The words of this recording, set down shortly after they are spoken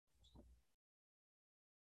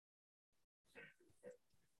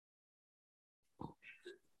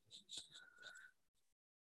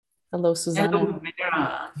Hello, Susanna. Hello,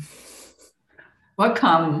 Vera.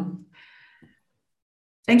 Welcome.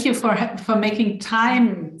 Thank you for making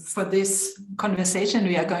time for this conversation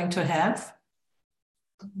we are going to have.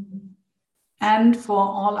 And for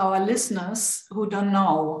all our listeners who don't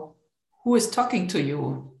know who is talking to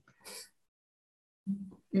you.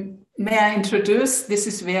 May I introduce, this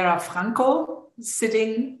is Vera Franco,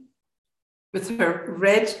 sitting with her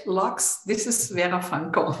red locks. This is Vera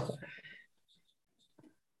Franco.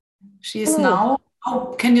 She is now,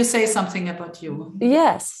 can you say something about you?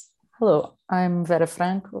 Yes. Hello, I'm Vera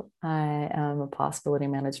Franco. I am a possibility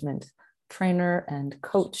management trainer and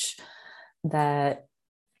coach that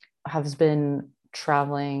has been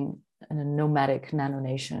traveling in a nomadic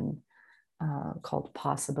nanonation called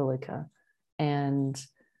Possibilica. And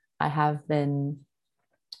I have been,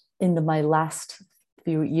 in my last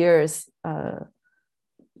few years,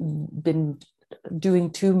 been doing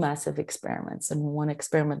two massive experiments. And one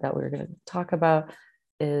experiment that we're going to talk about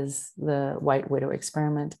is the White Widow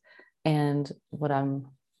experiment, and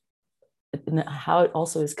how it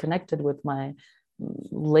also is connected with my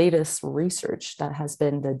latest research that has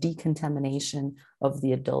been the decontamination of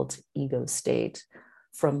the adult ego state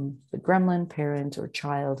from the gremlin parent or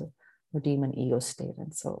child or demon ego state.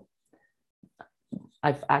 And so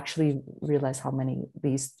I've actually realized how many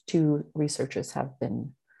these two researches have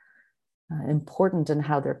been important and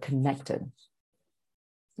how they're connected.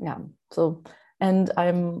 Yeah. So, and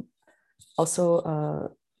I'm also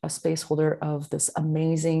a space holder of this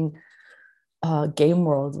amazing game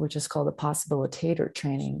world, which is called the Possibilitator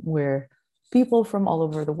Training, where people from all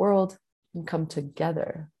over the world can come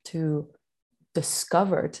together to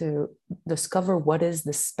discover what is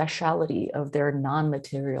the speciality of their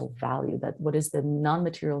non-material value, that what is the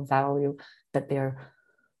non-material value that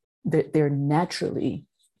they're naturally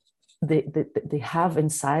they have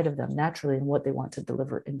inside of them naturally, and what they want to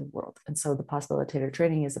deliver in the world. And so the Possibilitator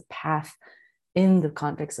Training is a path in the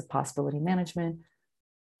context of possibility management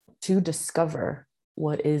to discover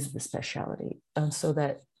what is the speciality. And so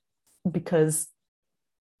that, because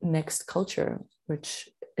next culture, which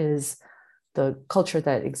is the culture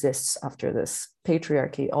that exists after this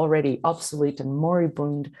patriarchy, already obsolete and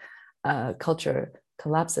moribund culture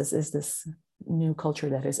collapses, is this new culture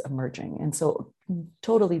that is emerging. And so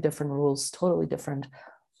totally different rules, totally different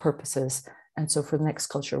purposes. And so for the next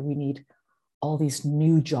culture, we need all these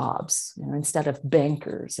new jobs, instead of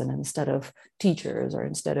bankers and instead of teachers or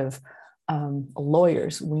instead of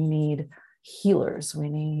lawyers, we need healers, we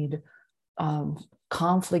need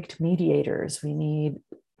conflict mediators, we need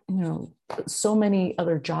so many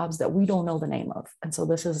other jobs that we don't know the name of. And so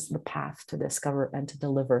this is the path to discover and to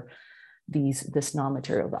deliver this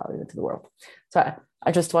non-material value into the world. So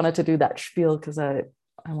I just wanted to do that spiel because I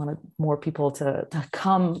wanted more people to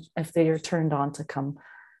come, if they are turned on, to come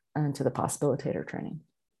into the Possibilitator Training.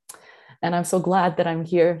 And I'm so glad that I'm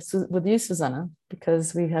here with you, Susanna,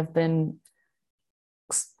 because we have been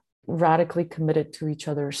radically committed to each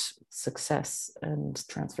other's success and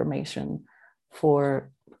transformation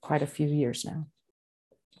for quite a few years now.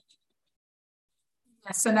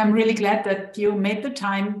 Yes, and I'm really glad that you made the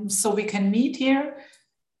time so we can meet here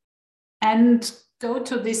and go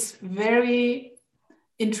to this very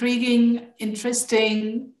intriguing,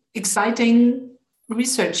 interesting, exciting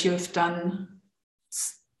research you've done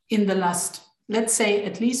in the last, let's say,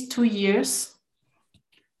 at least 2 years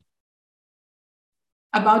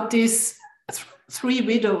about this three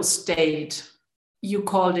widow state, you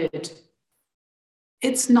called it.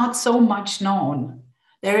 It's not so much known.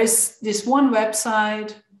 There is this one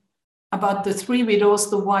website about the three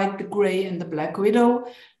widows, the white, the gray, and the black widow.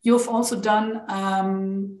 You have also done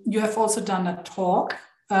a talk,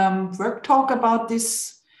 work talk about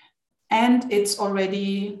this, and it's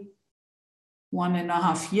already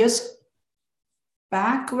 1.5 years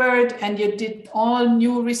backward, and you did all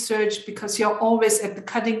new research because you're always at the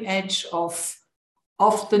cutting edge of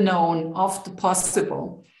the known, of the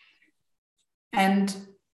possible. And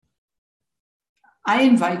I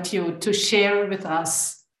invite you to share with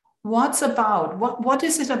us what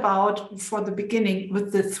is it about for the beginning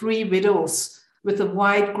with the three widows, with the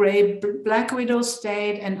white, gray, black widow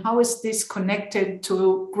state, and how is this connected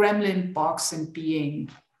to gremlin, box, and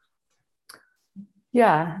being?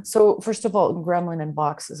 Yeah, so first of all, gremlin and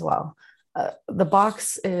box as well. The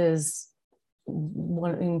box is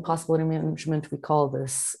one in possibility management, we call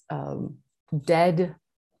this dead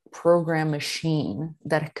program machine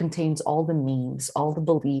that contains all the memes, all the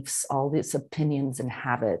beliefs, all its opinions and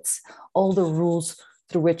habits, all the rules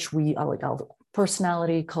through which we, like all the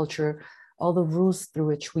personality, culture, all the rules through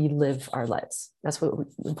which we live our lives. That's what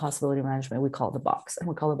in possibility management we call the box. And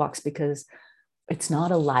we call the box because It's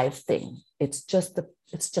not a live thing. It's just the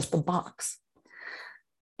box.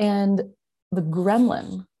 And the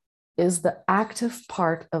gremlin is the active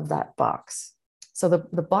part of that box. So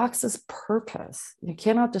the box's purpose, you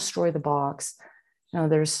cannot destroy the box.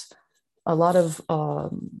 There's a lot of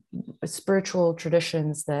spiritual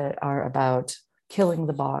traditions that are about killing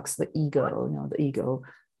the box, the ego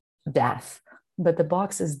death. But the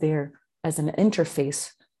box is there as an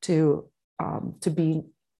interface to be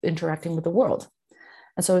interacting with the world.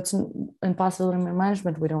 And so it's in possibility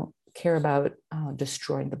management, we don't care about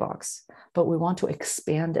destroying the box, but we want to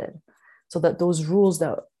expand it so that those rules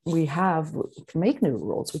that we have, we can make new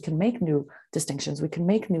rules, we can make new distinctions, we can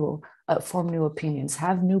make new, form new opinions,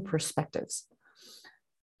 have new perspectives.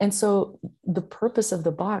 And so the purpose of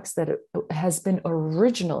the box that it has been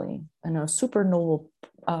originally, a super noble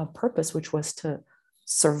purpose, which was to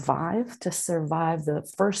survive the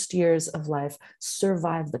first years of life,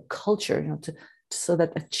 survive the culture, so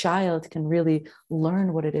that a child can really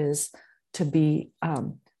learn what it is to be,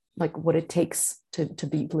 like what it takes to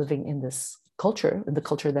be living in this culture, the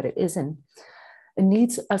culture that it is in. It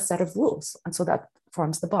needs a set of rules. And so that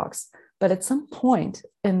forms the box. But at some point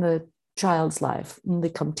in the child's life, when they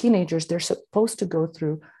become teenagers, they're supposed to go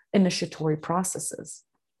through initiatory processes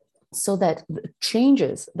so that it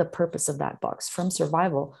changes the purpose of that box from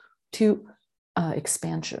survival to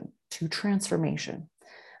expansion, to transformation.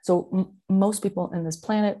 So most people in this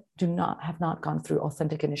planet have not gone through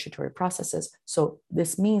authentic initiatory processes. So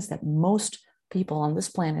this means that most people on this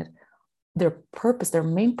planet, their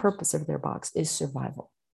main purpose of their box is survival.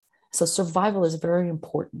 So survival is very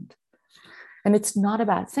important. And it's not a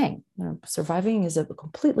bad thing. Surviving is a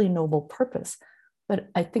completely noble purpose. But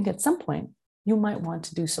I think at some point, you might want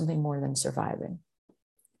to do something more than surviving.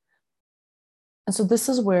 And so this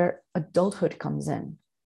is where adulthood comes in.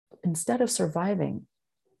 Instead of surviving,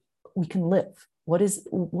 we can live. What is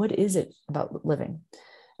it about living?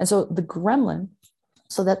 And so the gremlin,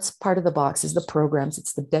 so that's part of the box, is the programs,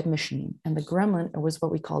 it's the dead machine. And the gremlin was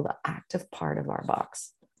what we call the active part of our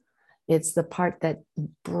box. It's the part that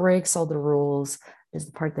breaks all the rules, is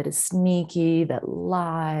the part that is sneaky, that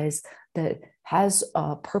lies, that has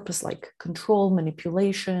a purpose like control,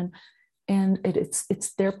 manipulation. And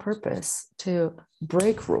it's their purpose to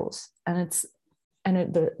break rules. And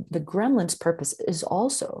the gremlin's purpose is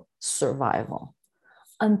also survival,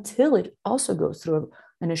 until it also goes through an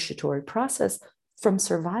initiatory process from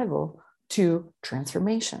survival to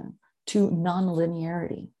transformation, to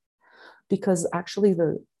non-linearity. Because actually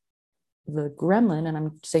the gremlin, and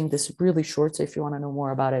I'm saying this really short, so if you want to know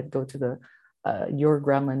more about it, go to the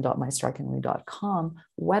yourgremlin.mystrikingly.com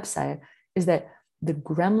website, is that the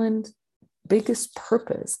gremlin's biggest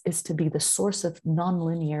purpose is to be the source of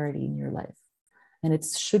non-linearity in your life. And it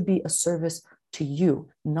should be a service to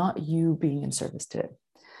you, not you being in service to it.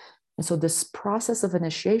 And so this process of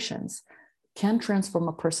initiations can transform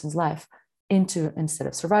a person's life into, instead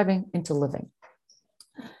of surviving, into living.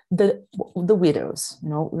 The widows,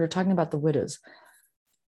 we were talking about the widows.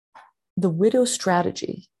 The widow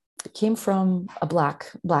strategy came from a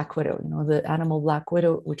black widow, the animal black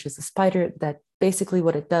widow, which is a spider that basically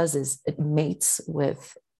what it does is it mates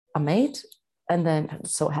with a mate, and then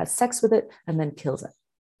so it has sex with it and then kills it.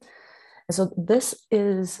 And so this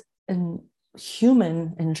is in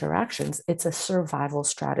human interactions, it's a survival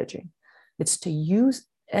strategy. It's to use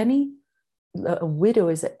a widow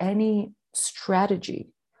is any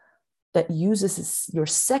strategy that uses your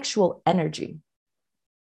sexual energy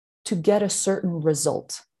to get a certain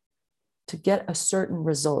result,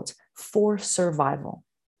 for survival.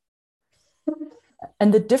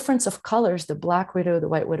 And the difference of colors, the black widow, the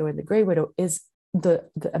white widow, and the gray widow, is the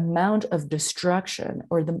amount of destruction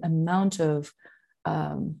or the amount of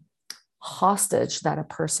hostage that a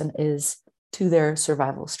person is to their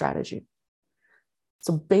survival strategy.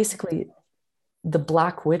 So basically, the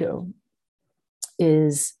black widow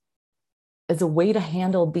is a way to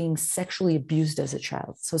handle being sexually abused as a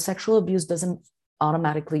child. So sexual abuse doesn't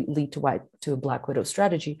automatically lead to a black widow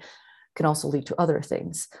strategy. It can also lead to other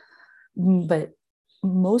things. But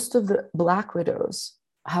most of the black widows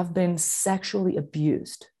have been sexually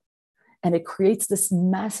abused. And it creates this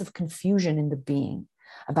massive confusion in the being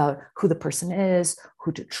about who the person is,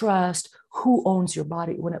 who to trust, who owns your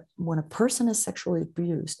body. When a person is sexually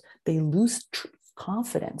abused, they lose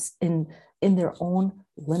confidence in their own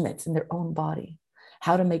limits, in their own body,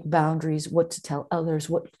 how to make boundaries, what to tell others,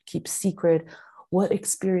 what to keep secret, what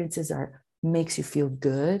experiences makes you feel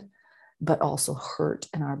good, but also hurt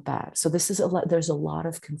and are bad. So there's a lot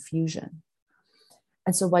of confusion.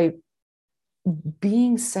 And so by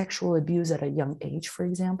being sexually abused at a young age, for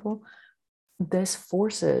example, this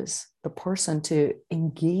forces the person to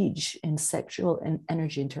engage in sexual and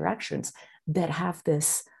energy interactions that have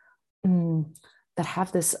this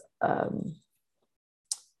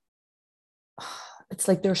it's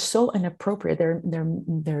like they're so inappropriate.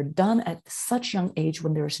 They're done at such young age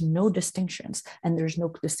when there's no distinctions, and there's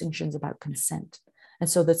no distinctions about consent. And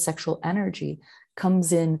so that sexual energy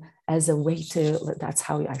comes in as a way to, that's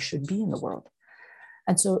how I should be in the world.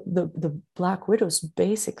 And so the Black widows,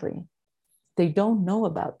 basically, they don't know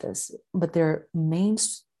about this, but their main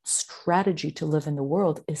strategy to live in the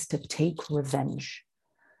world is to take revenge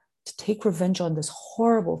on this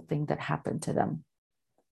horrible thing that happened to them.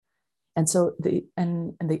 And so they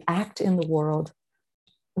act in the world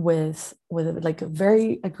with like a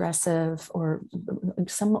very aggressive or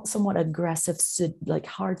somewhat aggressive, like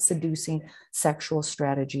hard seducing sexual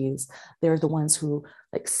strategies. They're the ones who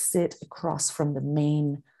like sit across from the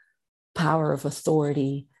main power of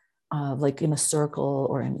authority, like in a circle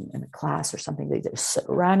or in a class or something. They just sit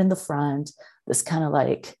around in the front, this kind of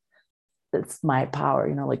like, it's my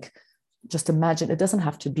power, like just imagine, it doesn't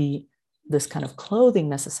have to be this kind of clothing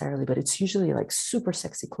necessarily, but it's usually like super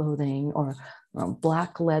sexy clothing or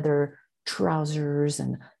black leather trousers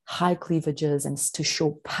and high cleavages, and to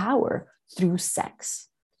show power through sex,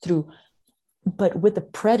 but with a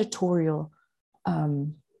predatorial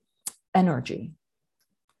energy.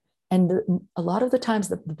 And a lot of the times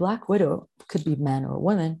the Black widow, could be man or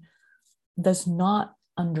woman, does not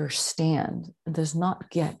understand, does not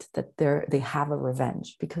get that they have a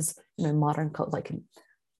revenge, because in modern culture, like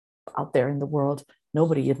out there in the world,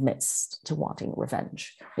 nobody admits to wanting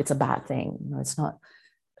revenge. It's a bad thing. It's not.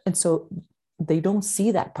 And so they don't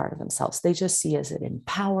see that part of themselves. They just see as an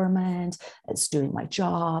empowerment, as doing my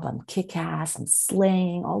job. I'm kick-ass, I'm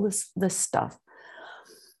slaying, all this stuff.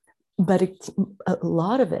 But a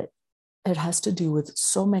lot of it has to do with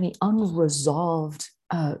so many unresolved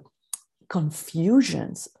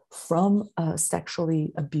confusions from a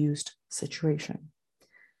sexually abused situation.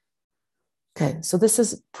 Okay, so this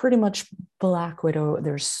is pretty much Black widow.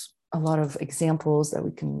 There's a lot of examples that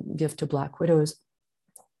we can give to Black widows,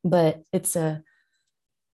 but it's and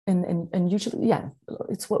usually, yeah,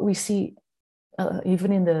 it's what we see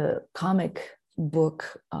even in the comic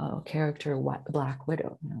book character Black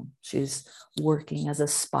Widow. She's working as a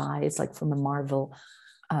spy. It's like from a Marvel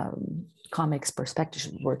comics perspective,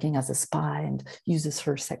 she's working as a spy and uses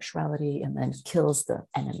her sexuality and then kills the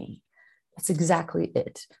enemy. That's exactly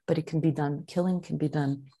it. But it can be done, killing can be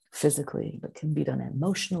done physically, but can be done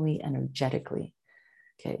emotionally, energetically.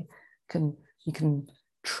 Okay. You can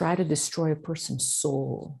try to destroy a person's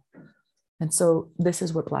soul. And so this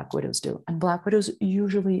is what Black widows do. And Black widows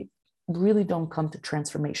usually really don't come to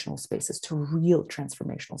transformational spaces, to real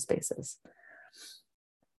transformational spaces.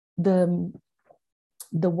 The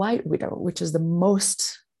White widow, which is the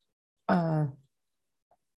most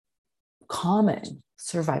common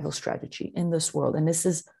survival strategy in this world. And this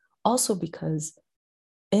is also because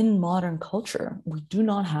in modern culture, we do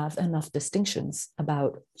not have enough distinctions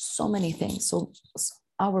about so many things. So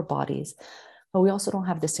our bodies, but we also don't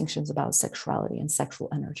have distinctions about sexuality and sexual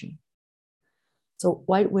energy. So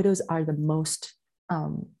White widows are the most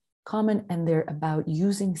common, and they're about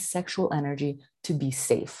using sexual energy to be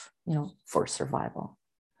safe, for survival.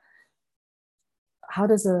 How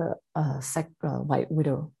does a White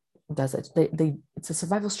widow does it? It's a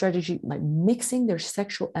survival strategy, like mixing their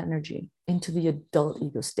sexual energy into the adult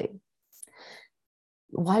ego state.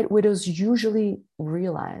 White widows usually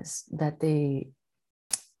realize that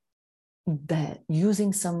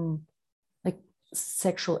using some like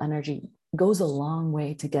sexual energy goes a long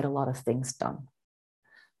way to get a lot of things done.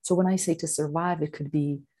 So when I say to survive, it could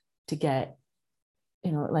be to get,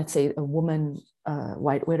 let's say a woman,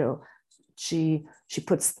 White widow, she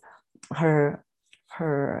puts her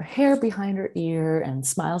hair behind her ear and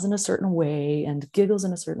smiles in a certain way and giggles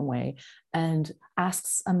in a certain way and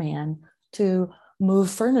asks a man to move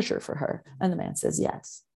furniture for her. And the man says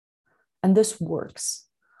yes. And this works.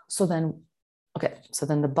 So then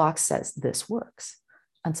the box says this works.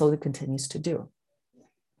 And so it continues to do.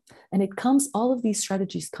 And all of these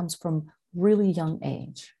strategies comes from really young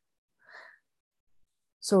age.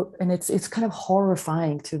 So, and it's kind of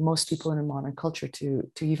horrifying to most people in a modern culture to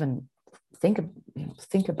even think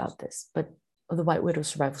about this. But the White widow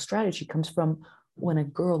survival strategy comes from when a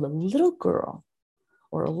little girl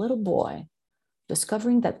or a little boy,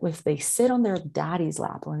 discovering that if they sit on their daddy's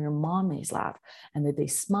lap or on their mommy's lap and that they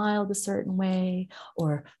smile a certain way,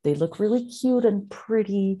 or they look really cute and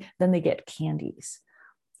pretty, then they get candies.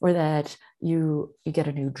 Or that you get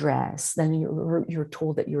a new dress, then you're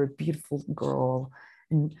told that you're a beautiful girl,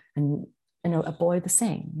 and a boy the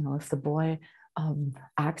same. If the boy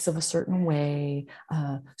acts of a certain way,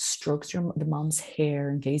 strokes the mom's hair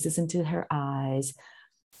and gazes into her eyes,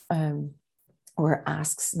 or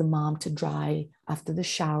asks the mom to dry after the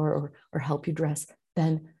shower, or help you dress,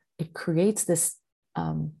 then it creates this,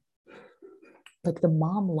 like the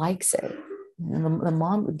mom likes it. And the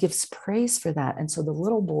mom gives praise for that. And so the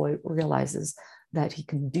little boy realizes that he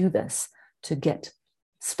can do this to get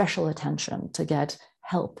special attention, to get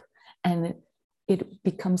help. And it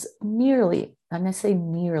becomes nearly, I'm going to say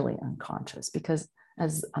nearly unconscious, because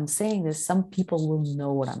as I'm saying this, some people will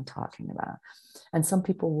know what I'm talking about. And some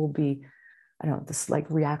people will be, I don't know, this like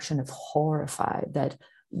reaction of horrified that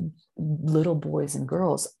little boys and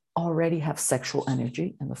girls already have sexual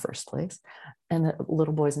energy in the first place, and that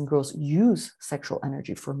little boys and girls use sexual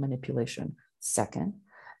energy for manipulation second,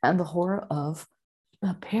 and the horror of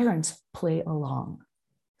the parents play along.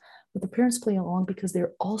 But the parents play along because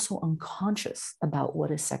they're also unconscious about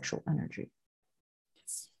what is sexual energy.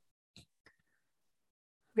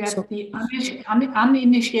 We have the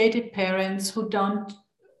uninitiated parents who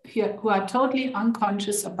are totally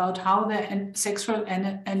unconscious about how their sexual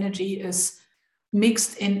energy is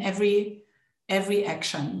mixed in every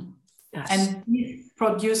action. Yes. And this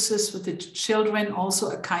produces with the children also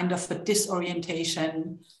a kind of a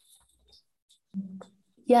disorientation.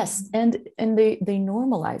 Yes, and they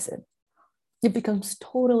normalize it. It becomes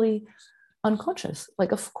totally unconscious.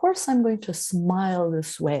 Like, of course, I'm going to smile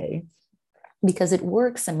this way because it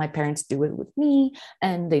works, and my parents do it with me,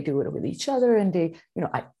 and they do it with each other, and they,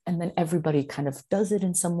 and then everybody kind of does it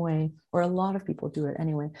in some way, or a lot of people do it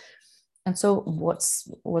anyway. And so, what's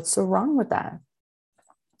so wrong with that?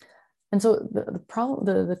 And so the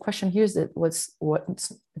problem, the question here is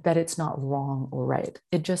that it's not wrong or right.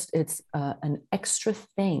 It's an extra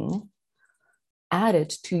thing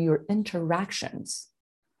added to your interactions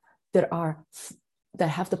that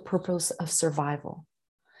have the purpose of survival.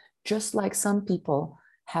 Just like some people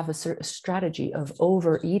have a certain strategy of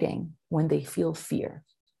overeating when they feel fear.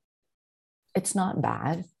 It's not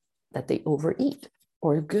bad that they overeat,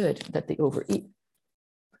 or good that they overeat.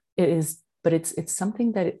 It is, but it's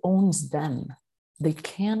something that it owns them. They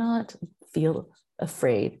cannot feel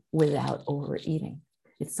afraid without overeating.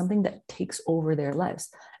 It's something that takes over their lives.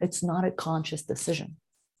 It's not a conscious decision.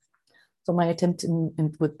 So my attempt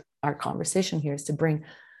with our conversation here is to bring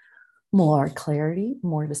more clarity,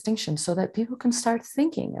 more distinction, so that people can start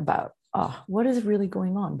thinking about, what is really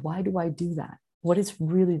going on? Why do I do that? What is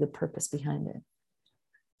really the purpose behind it?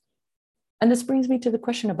 And this brings me to the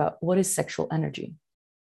question about what is sexual energy?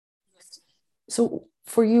 So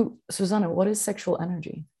for you, Susanna, what is sexual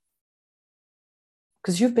energy?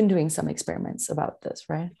 Because you've been doing some experiments about this,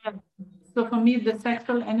 right? Yeah. So for me, the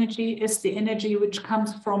sexual energy is the energy which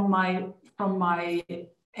comes from my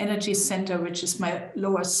energy center, which is my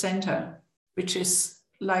lower center, which is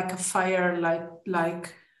like a fire,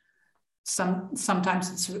 like sometimes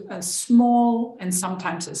it's small and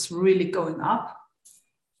sometimes it's really going up.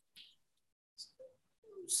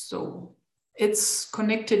 So it's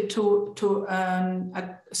connected to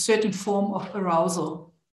a certain form of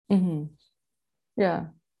arousal. Mm-hmm. Yeah.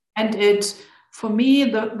 And for me,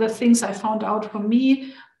 the things I found out, for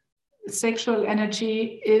me, sexual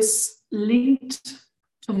energy is linked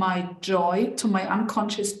to my joy, to my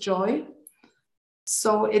unconscious joy.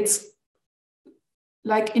 So it's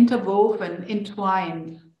like interwoven,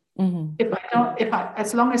 entwined. Mm-hmm.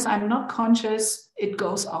 As long as I'm not conscious, it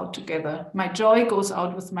goes out together. My joy goes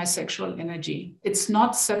out with my sexual energy. It's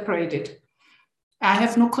not separated. I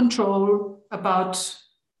have no control about,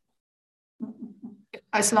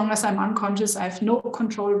 as long as I'm unconscious, I have no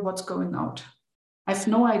control what's going out. I have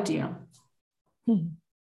no idea.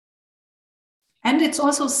 And it's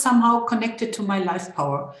also somehow connected to my life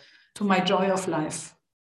power, to my joy of life.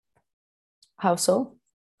 How so?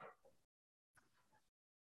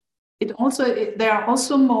 There are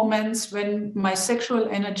also moments when my sexual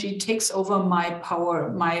energy takes over my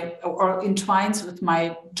power, or entwines with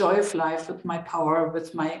my joy of life, with my power,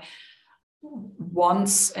 with my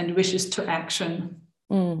wants and wishes to action.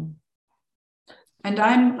 Mm. And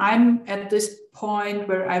I'm at this point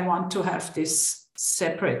where I want to have this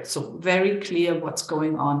separate, so very clear what's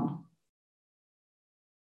going on.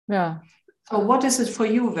 Yeah. So what is it for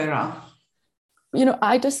you, Vera?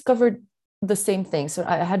 I discovered the same thing. So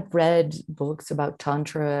I had read books about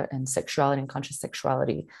Tantra and sexuality and conscious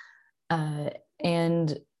sexuality.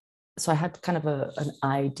 And so I had kind of an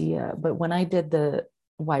idea. But when I did the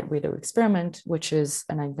White Widow experiment, which is,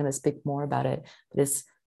 and I'm going to speak more about it, but it's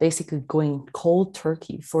basically going cold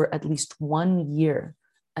turkey for at least 1 year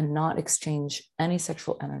and not exchange any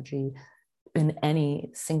sexual energy, in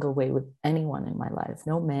any single way with anyone in my life,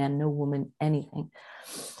 no man, no woman, anything.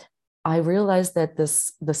 I realized that the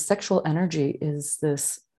sexual energy is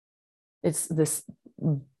it's this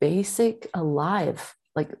basic alive,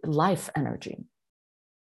 like life energy.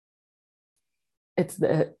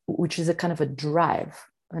 Which is a kind of a drive,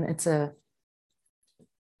 and it's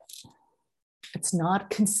not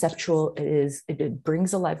conceptual. It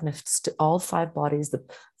brings aliveness to all 5 bodies: the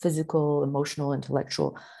physical, emotional,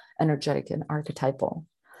 intellectual, energetic, and archetypal.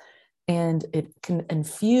 And it can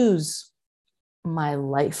infuse my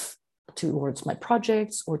life towards my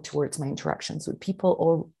projects or towards my interactions with people,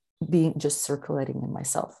 or being just circulating in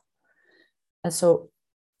myself. And so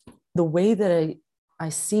the way that I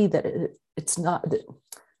see that it's not that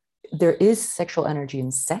there is sexual energy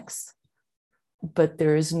in sex, but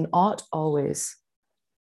there is not always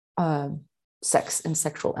sex and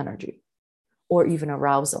sexual energy, or even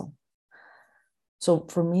arousal. So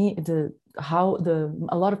for me, a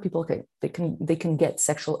lot of people, okay, they can get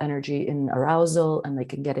sexual energy in arousal, and they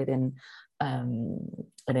can get it in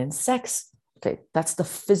sex. Okay, that's the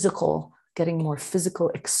physical, getting more physical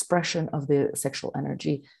expression of the sexual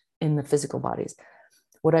energy in the physical bodies.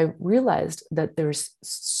 What I realized that there's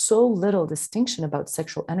so little distinction about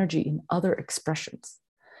sexual energy in other expressions.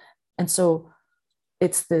 And so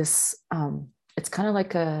it's this, it's kind of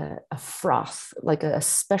like a froth, like a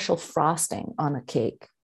special frosting on a cake.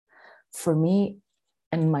 For me,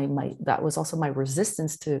 and that was also my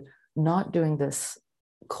resistance to not doing this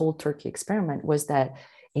cold turkey experiment, was that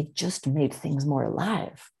it just made things more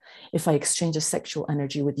alive. If I exchange a sexual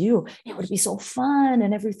energy with you, it would be so fun,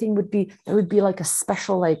 and everything would be like a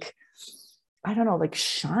special, like, I don't know, like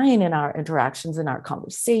shine in our interactions, in our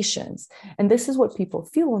conversations. And this is what people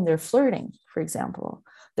feel when they're flirting, for example.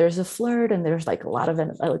 There's a flirt, and there's like a lot of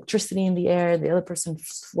electricity in the air, the other person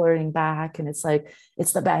flirting back, and it's like,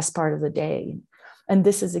 it's the best part of the day. And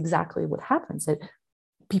this is exactly what happens, that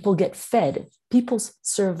people get fed. People's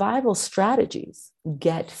survival strategies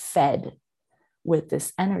get fed with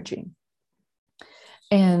this energy.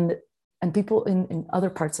 And people in other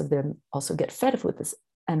parts of them also get fed with this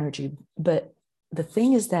energy. But the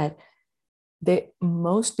thing is that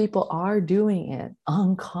most people are doing it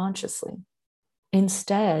unconsciously,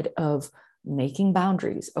 instead of making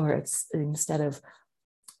boundaries, or instead of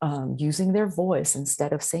using their voice,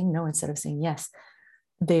 instead of saying no, instead of saying yes.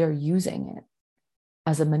 They are using it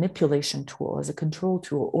as a manipulation tool, as a control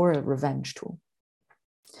tool, or a revenge tool.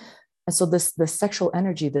 And so the sexual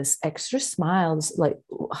energy, this extra smiles, like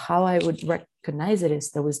how I would recognize it is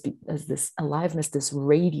there was this aliveness, this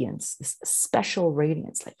radiance, this special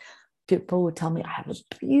radiance. Like people would tell me, I have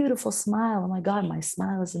a beautiful smile. Oh my God, my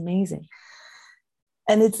smile is amazing.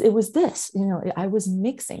 And it was this, I was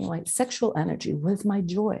mixing like sexual energy with my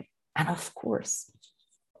joy. And of course,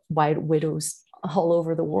 white widows all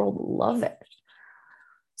over the world love it.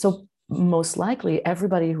 So most likely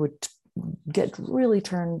everybody who would get really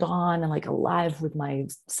turned on and like alive with my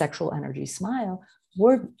sexual energy smile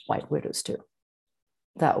were white widows too,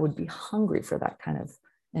 that would be hungry for that kind of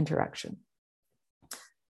interaction.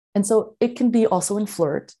 And so it can be also in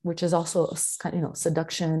flirt, which is also kind of,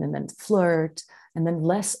 seduction, and then flirt, and then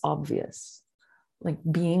less obvious, like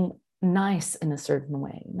being nice in a certain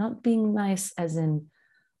way, not being nice as in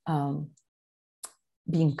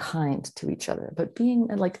being kind to each other, but being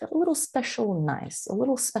like a little special nice, a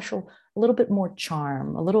little bit more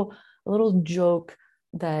charm, a little joke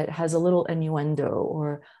that has a little innuendo,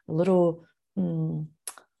 or a little, I don't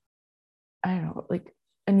know, like,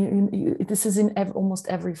 and this is in almost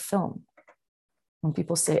every film. When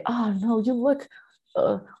people say, oh no, you look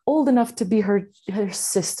old enough to be her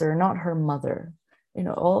sister, not her mother.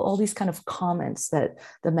 All these kind of comments that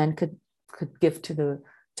the men could give to the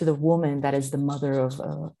woman that is the mother of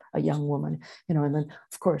a young woman, and then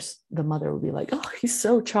of course the mother would be like, oh, he's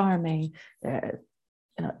so charming.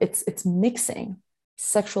 It's mixing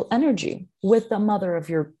sexual energy with the mother of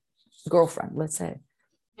your girlfriend, let's say.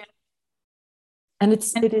 Yeah. And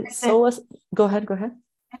it is so, go ahead.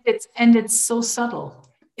 It's so subtle.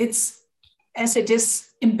 It's as it is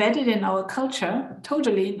embedded in our culture,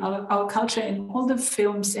 totally in our culture, in all the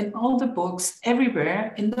films, in all the books,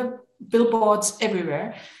 everywhere, in the billboards,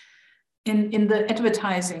 everywhere, in the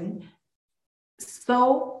advertising.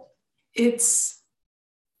 So it's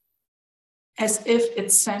as if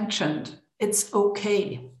it's sanctioned. It's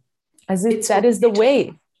okay. As if that is the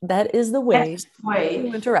way. That is the way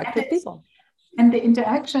to interact with people. And the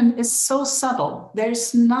interaction is so subtle.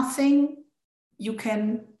 There's nothing you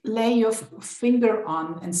can lay your finger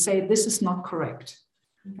on and say, this is not correct.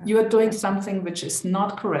 Okay. You are doing something which is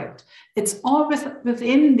not correct. It's all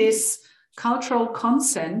within this cultural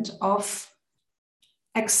consent of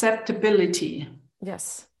acceptability.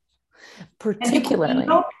 Yes. And you could Particularly.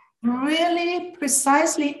 look really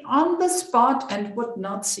precisely on the spot and would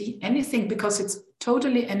not see anything because it's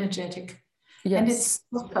totally energetic. And Yes. it's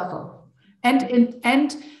so subtle.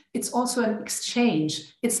 And it's also an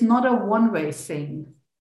exchange. It's not a one-way thing.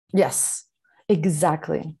 Yes,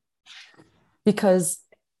 exactly. Because,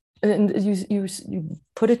 and you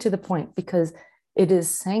put it to the point, because it is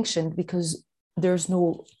sanctioned, because there's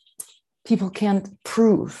no, people can't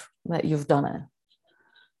prove that you've done it.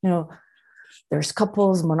 You know, there's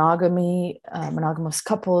couples, monogamous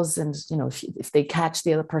couples, and you know, if they catch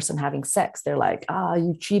the other person having sex, they're like, ah,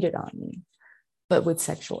 you cheated on me. But with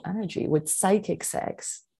sexual energy, with psychic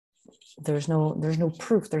sex, there's no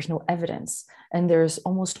proof, there's no evidence, and there's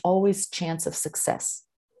almost always chance of success,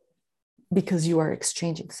 because you are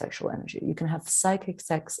exchanging sexual energy. You can have psychic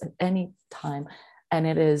sex at any time, and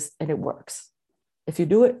it works. If you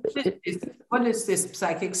do it. What is this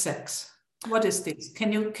psychic sex? What is this?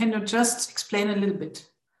 Can you just explain a little bit?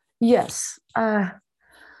 Yes.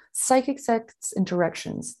 Psychic sex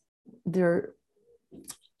interactions, they're,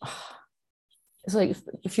 it's like,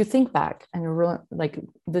 if you think back and you're like,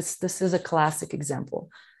 this is a classic example.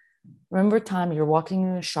 Remember a time you're walking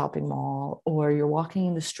in a shopping mall, or you're walking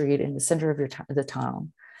in the street in the center of the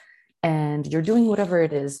town, and you're doing whatever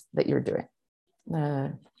it is that you're doing.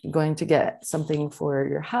 You're going to get something for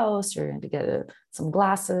your house, you're going to get some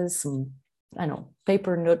glasses, some, I don't know,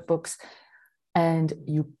 paper, notebooks, and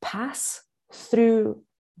you pass through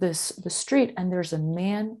the street, and there's a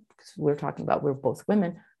man, because we're talking about, we're both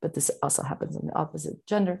women, but this also happens in the opposite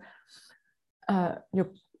gender.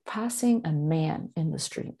 You're passing a man in the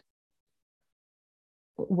street.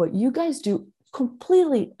 What you guys do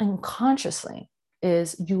completely unconsciously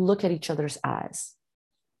is you look at each other's eyes,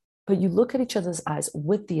 but you look at each other's eyes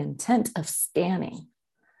with the intent of scanning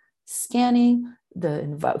the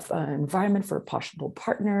environment for a possible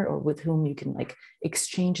partner, or with whom you can like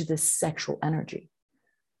exchange this sexual energy.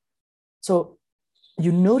 So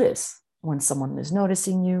you notice when someone is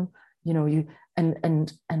noticing you, you know, you,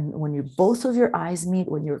 and when you, both of your eyes meet,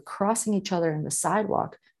 when you're crossing each other in the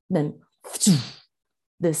sidewalk, then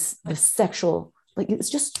this sexual, like, it's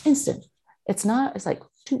just instant. It's not, it's like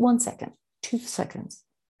 1 second, 2 seconds.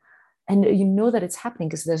 And you know that it's happening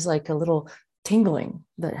because there's like a little tingling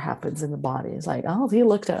that happens in the body. It's like, oh, he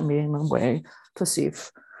looked at me in a way to see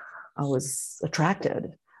if I was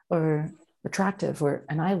attractive,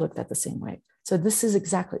 and I looked at the same way. So this is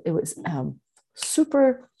exactly, it was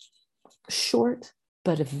super short,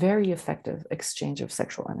 but a very effective exchange of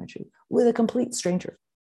sexual energy with a complete stranger.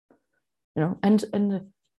 You know, and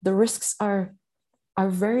the risks are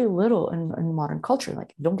very little in modern culture.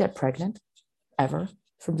 Like, you don't get pregnant ever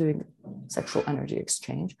from doing sexual energy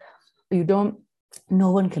exchange. You don't,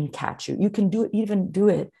 no one can catch you. You can even do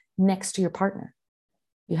it next to your partner.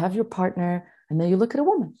 You have your partner, and then you look at a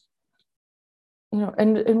woman. You know,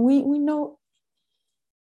 and we know,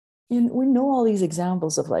 we know all these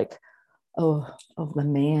examples of like, of the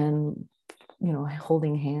man, you know,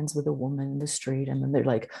 holding hands with a woman in the street, and then they're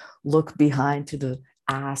like, look behind to the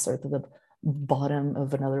ass or to the bottom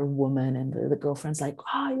of another woman, and the girlfriend's like,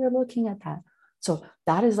 oh, you're looking at that. So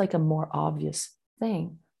that is like a more obvious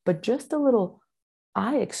thing, but just a little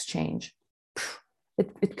eye exchange,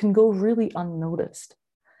 it can go really unnoticed.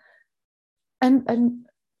 And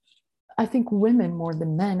I think women more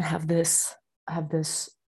than men have this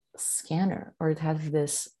scanner, or have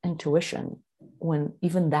this intuition when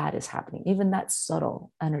even that is happening, even that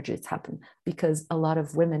subtle energy is happening, because a lot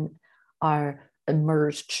of women are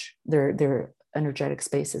emerged, their energetic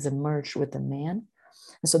space is emerged with the man,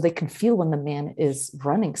 and so they can feel when the man is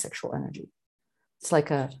running sexual energy. It's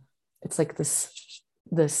like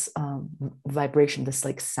this vibration, this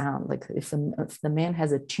like sound, like if the man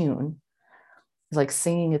has a tune, it's like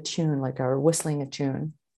singing a tune, like, or whistling a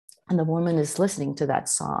tune, and the woman is listening to that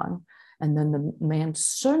song, and then the man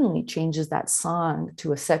suddenly changes that song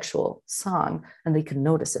to a sexual song, and they can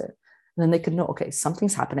notice it. And then they can know, okay,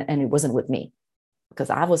 something's happening, and it wasn't with me, because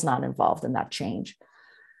I was not involved in that change.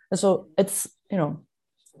 And so it's, you know,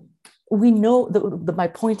 we know that my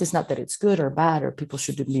point is not that it's good or bad, or people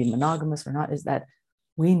should be monogamous or not, is that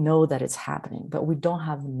we know that it's happening, but we don't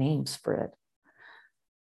have names for it.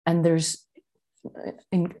 And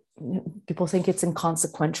people think it's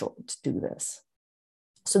inconsequential to do this.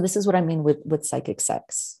 So this is what I mean with psychic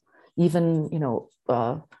sex. Even, you know,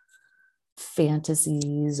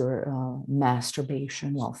 fantasies or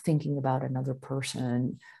masturbation while thinking about another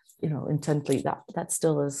person, you know, intently, that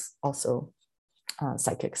still is also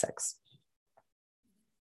psychic sex.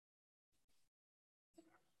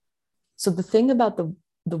 So the thing about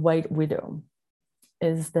the White Widow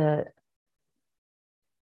is that,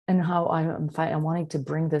 and how I'm wanting to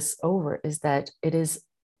bring this over is that it is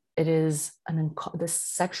this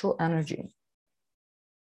sexual energy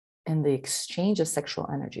and the exchange of sexual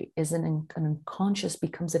energy is an unconscious,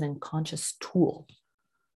 becomes an unconscious tool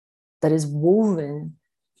that is woven,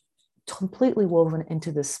 completely woven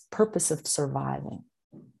into this purpose of surviving.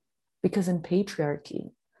 Because in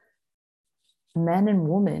patriarchy, men and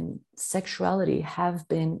women sexuality have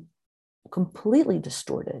been completely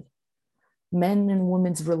distorted. Men and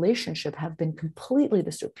women's relationship have been completely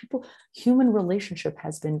distorted. Human relationship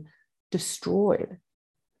has been destroyed.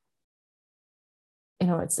 You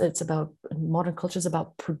know, it's about, modern culture is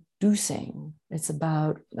about producing. It's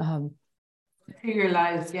about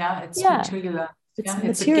materialized. Yeah, it's yeah, materialized. it's Yeah,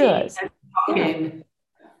 materialized. Yeah.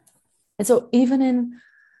 And so even in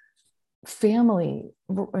family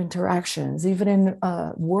interactions, even in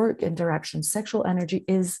work interactions, sexual energy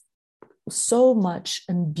is so much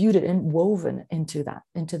imbued and woven into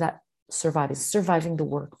that surviving the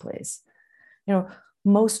workplace. You know,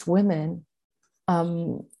 most women,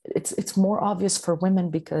 it's more obvious for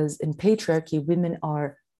women because in patriarchy, women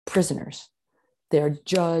are prisoners. They're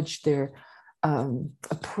judged, they're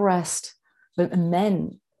oppressed, but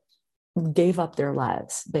men gave up their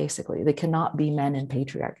lives, basically. They cannot be men in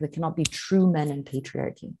patriarchy. They cannot be true men in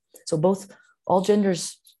patriarchy. So all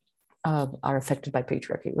genders are affected by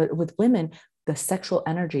patriarchy. But with women, the sexual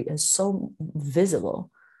energy is so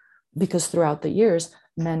visible because throughout the years,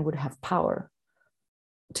 men would have power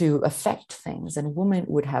to affect things and women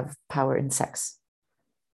would have power in sex.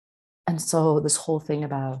 And so this whole thing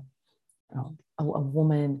about, you know, a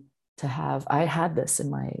woman to have, I had this in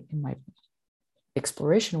my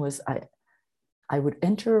exploration was I would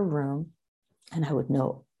enter a room and I would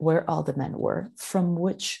know where all the men were, from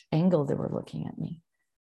which angle they were looking at me.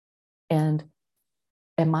 And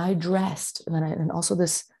am I dressed? And also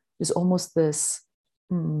this is almost this,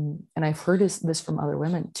 and I've heard this from other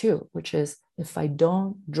women too, which is if I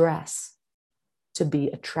don't dress to be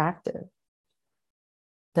attractive,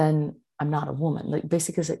 then I'm not a woman. Like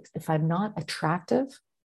basically, if I'm not attractive,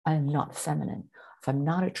 I am not feminine. If I'm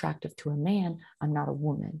not attractive to a man, I'm not a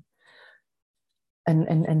woman.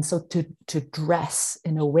 And so to dress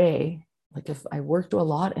in a way, like if I worked a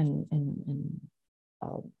lot in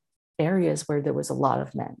areas where there was a lot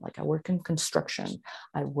of men, like I worked in construction,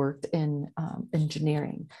 I worked in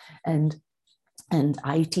engineering and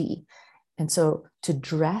IT. And so to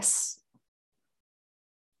dress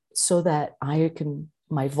so that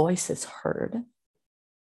my voice is heard,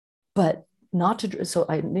 but not to, so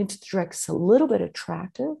I need to dress a little bit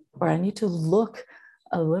attractive, or I need to look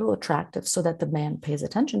a little attractive so that the man pays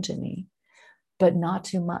attention to me, but not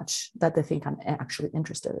too much that they think I'm actually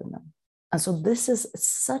interested in them. And so this is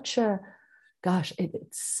such a,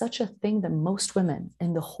 it's such a thing that most women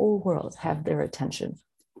in the whole world have their attention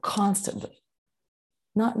constantly.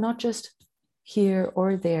 Not just here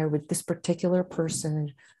or there with this particular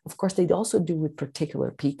person. Of course, they also do with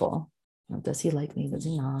particular people. Does he like me? Does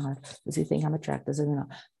he not? Does he think I'm attractive? Does he not?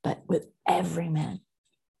 But with every man.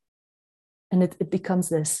 And it becomes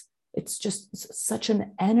this, it's just such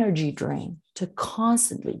an energy drain to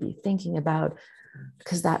constantly be thinking about,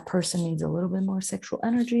 because that person needs a little bit more sexual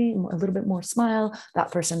energy, a little bit more smile.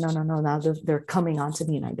 That person, no, now they're coming onto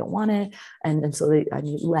me and I don't want it. And so I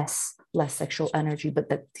need less sexual energy, but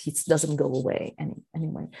that he doesn't go away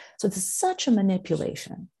anyway. So it's such a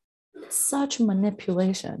manipulation.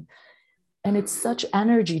 And it's such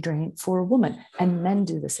energy drain for a woman, and men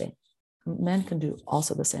do the same. Men can do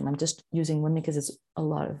also the same. I'm just using women because it's a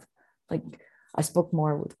lot of, like, I spoke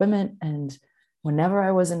more with women, and whenever I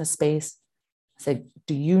was in a space, I said,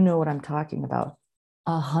 do you know what I'm talking about?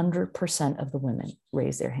 100% of the women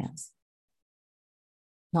raise their hands.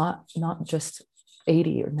 Not just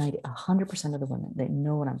 80 or 90, 100% of the women, they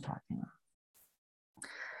know what I'm talking about.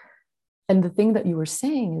 And the thing that you were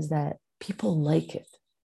saying is that people like it,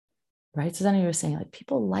 right? So then you were saying, like,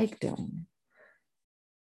 people like doing it.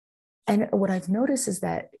 And what I've noticed is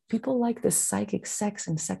that people like this psychic sex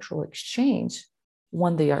and sexual exchange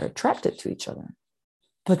when they are attracted to each other,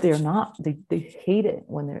 but they're not, they hate it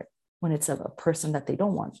when it's a person that they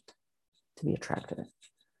don't want to be attracted.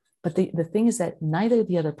 But the thing is that neither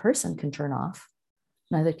the other person can turn off,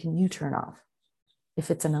 neither can you turn off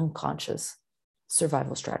if it's an unconscious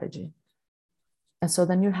survival strategy. And so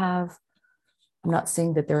then you have, I'm not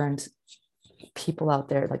saying that there aren't people out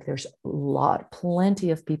there, like there's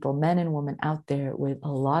plenty of people, men and women out there with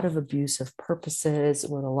a lot of abusive purposes,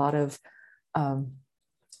 with a lot of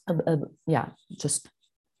just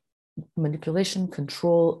manipulation,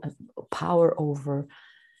 control, power over,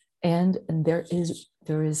 and there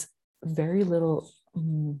is very little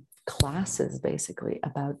classes basically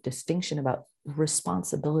about distinction, about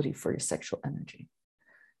responsibility for your sexual energy.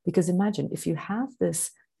 Because imagine if you have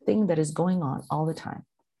this thing that is going on all the time,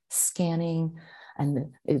 scanning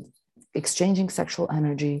and exchanging sexual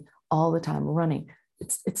energy all the time, running,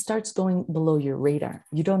 it starts going below your radar.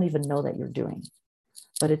 You don't even know that you're doing,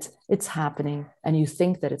 but it's happening, and you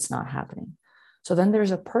think that it's not happening. So then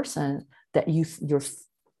there's a person that you're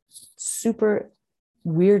super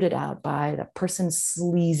weirded out by. That person's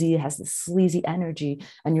sleazy, has this sleazy energy,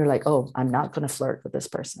 and you're like, oh, I'm not going to flirt with this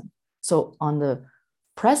person. So on the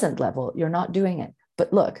present level, you're not doing it,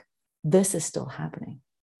 but look, this is still happening.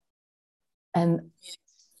 And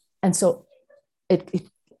so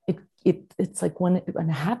it's like when it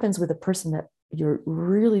happens with a person that you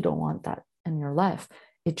really don't want that in your life,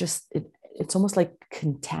 it's almost like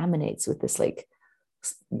contaminates with this like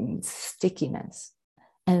stickiness.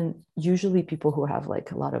 And usually people who have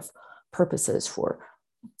like a lot of purposes for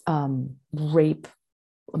rape,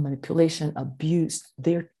 manipulation, abuse,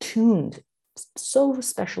 they're tuned, so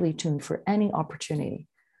specially tuned for any opportunity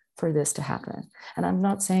for this to happen. And I'm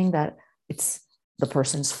not saying that it's the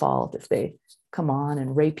person's fault if they come on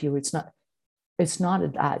and rape you. It's not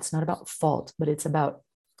that. It's not about fault, but it's about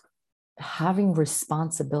having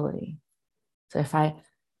responsibility. So if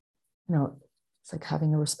it's like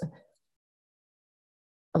having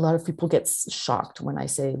a lot of people get shocked when I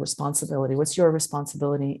say responsibility. What's your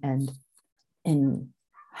responsibility? And in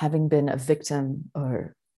having been a victim,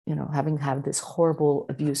 or having had this horrible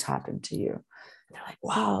abuse happen to you, they're like,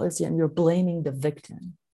 wow, and you're blaming the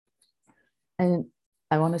victim. And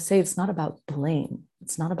I want to say it's not about blame.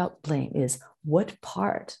 It's not about blame. Is what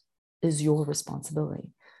part is your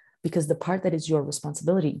responsibility? Because the part that is your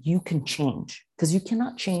responsibility, you can change, because you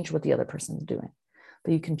cannot change what the other person is doing,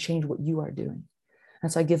 but you can change what you are doing.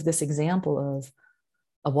 And so I give this example of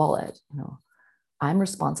a wallet. I'm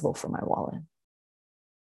responsible for my wallet.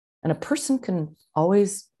 And a person can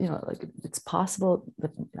always, like it's possible,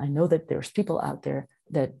 but I know that there's people out there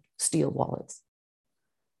that steal wallets.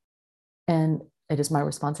 And it is my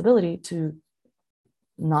responsibility to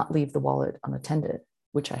not leave the wallet unattended,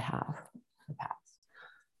 which I have in the past.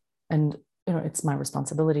 And, it's my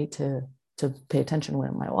responsibility to pay attention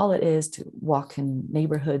where my wallet is, to walk in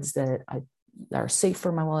neighborhoods that are safe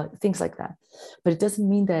for my wallet, things like that. But it doesn't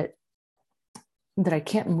mean that I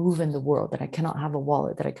can't move in the world, that I cannot have a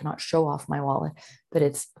wallet, that I cannot show off my wallet, but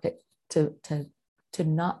it's to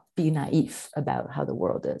not be naive about how the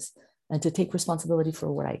world is, and to take responsibility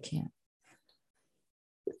for what I can.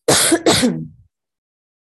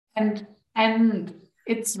 and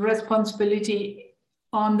it's responsibility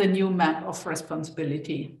on the new map of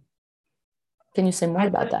responsibility. Can you say more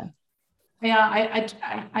about that? Yeah,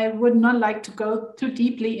 I would not like to go too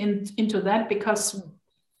deeply into that, because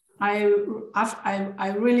I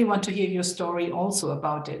really want to hear your story also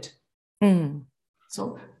about it.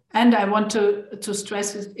 So, and I want to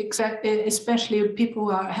stress especially people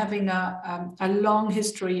who are having a long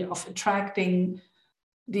history of attracting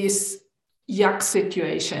these yuck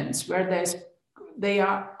situations where they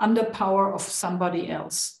are under power of somebody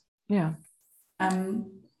else. Yeah.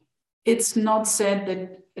 It's not said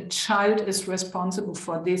that a child is responsible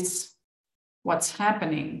for this, what's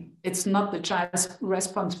happening. It's not the child's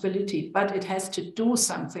responsibility, but it has to do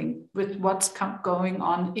something with what's going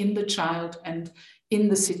on in the child and in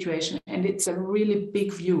the situation. And it's a really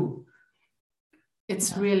big view.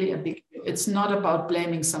 It's really a big view. It's not about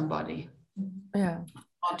blaming somebody. Yeah.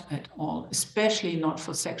 Not at all, especially not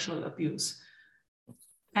for sexual abuse.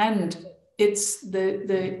 And it's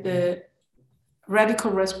the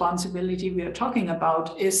radical responsibility we are talking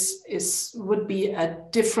about would be a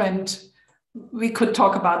different. We could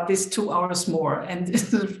talk about this 2 hours more, and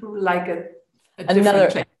this is like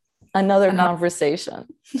another conversation.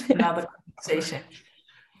 Another conversation.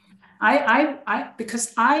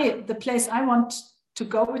 The place I want to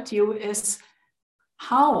go with you is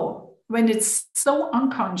how, when it's so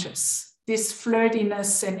unconscious, this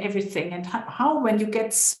flirtiness and everything, and how when you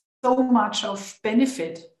get so much of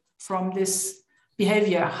benefit from this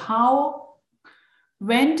behavior,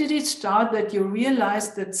 when did it start that you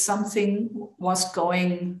realized that something was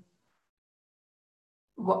going,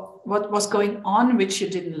 what was going on which you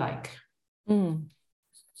didn't like,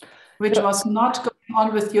 which was not going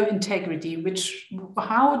on with your integrity?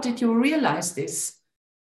 How did you realize this?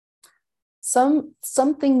 Some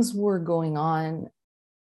things were going on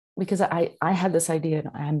because I had this idea,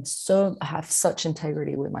 and I have such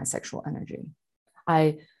integrity with my sexual energy.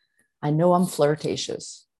 I know I'm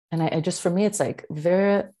flirtatious, and I just, for me, it's like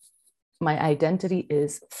my identity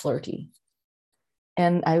is flirty.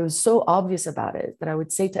 And I was so obvious about it that I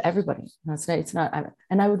would say to everybody, no, it's not,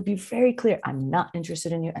 and I would be very clear, I'm not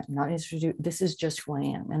interested in you. I'm not interested in you. This is just who I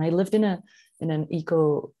am. And I lived in an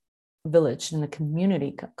eco village, in a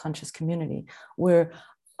community, conscious community, where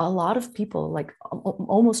a lot of people, like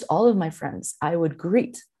almost all of my friends, I would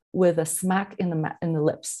greet with a smack in the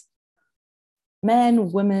lips.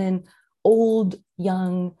 Men, women, old,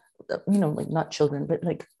 young, like not children, but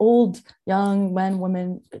like old, young men,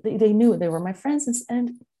 women, they knew they were my friends,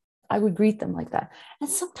 and I would greet them like that. And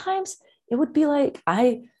sometimes it would be like,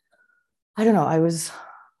 I don't know, I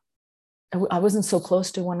wasn't so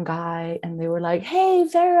close to one guy, and they were like, "Hey,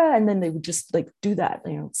 Vera," and then they would just like do that,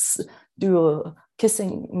 do a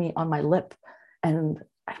kissing me on my lip, and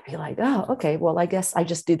I'd be like, "Oh, okay, well, I guess I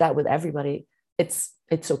just did that with everybody. It's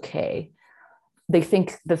okay." They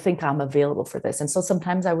think I'm available for this, and so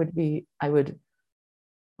sometimes I would be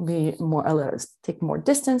more, take more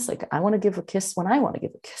distance. Like, I want to give a kiss when I want to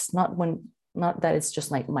give a kiss, not that it's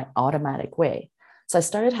just like my automatic way. So I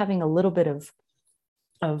started having a little bit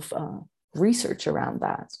of research around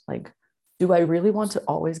that. Like, do I really want to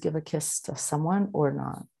always give a kiss to someone or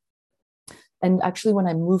not? And actually, when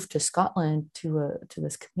I moved to Scotland to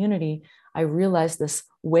this community, I realized this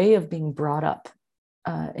way of being brought up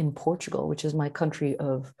in Portugal, which is my country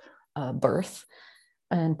of birth.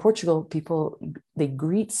 And Portugal, people, they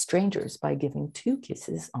greet strangers by giving 2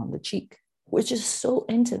 kisses on the cheek, which is so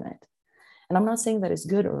intimate. And I'm not saying that it's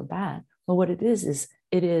good or bad, but what it is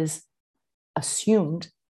it is assumed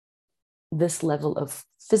this level of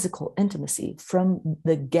physical intimacy from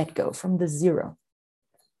the get-go, from the zero.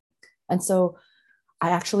 And so I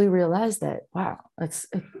actually realized that, wow,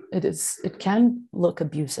 it can look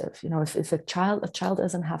abusive. If a child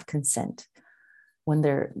doesn't have consent when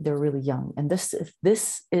they're really young, and this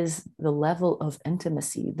is the level of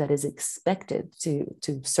intimacy that is expected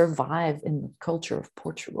to survive in the culture of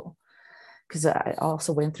Portugal. Because I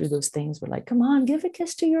also went through those things where, like, come on, give a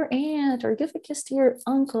kiss to your aunt or give a kiss to your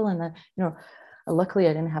uncle, and luckily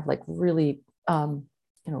I didn't have like really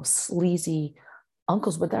sleazy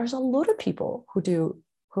uncles, but there's a lot of people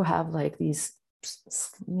who have like these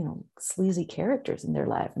sleazy characters in their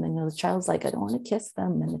life, and then the child's like, I don't want to kiss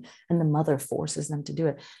them, and the mother forces them to do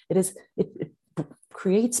it. It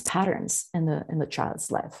creates patterns in the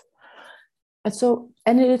child's life.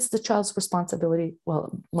 And it's the child's responsibility,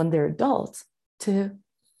 well, when they're adults, to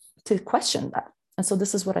question that. And so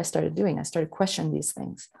this is what I started doing. I started questioning these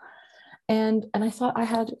things, and I thought I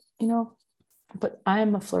had, but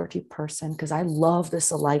I'm a flirty person because I love this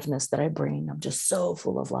aliveness that I bring. I'm just so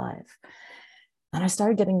full of life. And I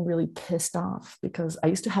started getting really pissed off because I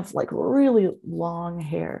used to have like really long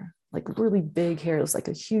hair, like really big hair. It was like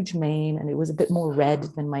a huge mane, and it was a bit more red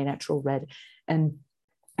than my natural red. And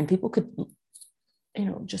people could,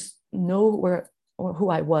 just know where or who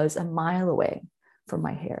I was a mile away from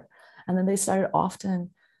my hair. And then they started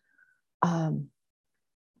often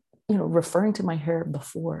referring to my hair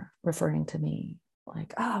before referring to me,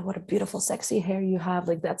 like, what a beautiful, sexy hair you have.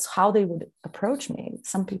 Like, that's how they would approach me,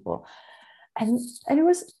 some people. And it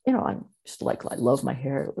was, I'm just like, I love my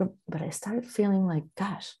hair, but I started feeling like,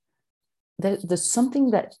 gosh, there's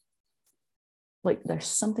something that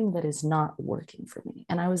is not working for me.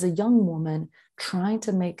 And I was a young woman trying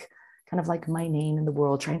to make kind of like my name in the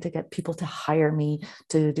world, trying to get people to hire me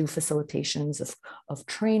to do facilitations of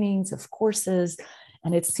trainings, of courses.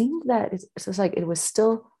 And it seemed that it was like, it was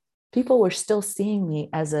still, people were still seeing me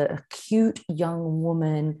as a cute young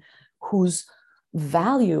woman whose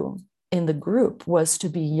value in the group was to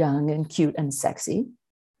be young and cute and sexy.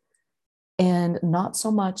 And not so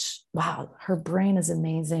much, wow, her brain is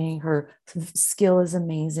amazing, her skill is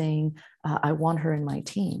amazing, I want her in my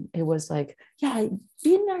team. It was like, yeah,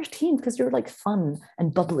 be in our team because you're like fun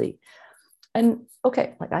and bubbly. And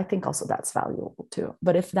okay, like, I think also that's valuable too.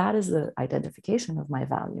 But if that is the identification of my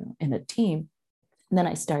value in a team, then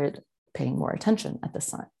I started paying more attention at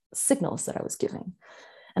the signals that I was giving.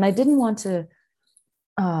 And I didn't want to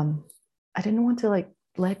like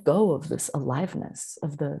let go of this aliveness,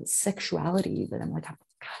 of the sexuality that I'm like, oh,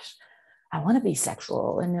 gosh, I want to be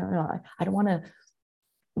sexual, and I don't want to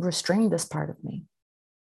restrain this part of me.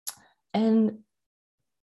 And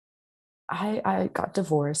I got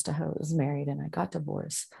divorced. I was married and I got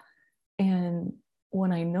divorced. And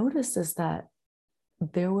what I noticed is that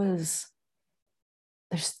there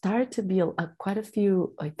started to be quite a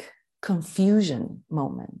few like confusion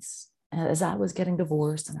moments as I was getting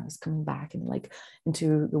divorced and I was coming back and like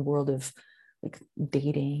into the world of like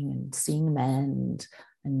dating and seeing men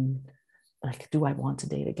and like, do I want to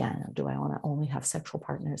date again? Or do I want to only have sexual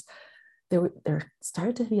partners? There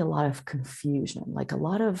started to be a lot of confusion, like a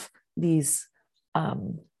lot of these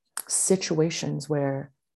situations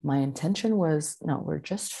where my intention was, no, we're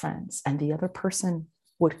just friends, and the other person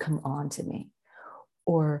would come on to me,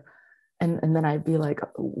 or and then I'd be like,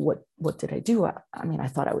 what did I do? I mean, I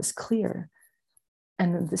thought I was clear.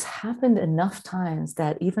 And this happened enough times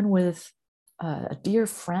that even with a dear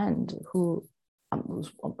friend who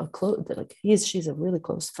was a close, like she's a really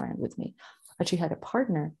close friend with me, but she had a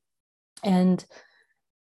partner, and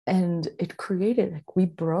it created, like, we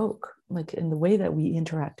broke, like, in the way that we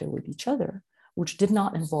interacted with each other, which did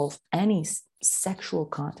not involve any sexual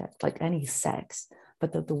contact, like any sex,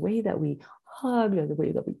 but the way that we hugged or the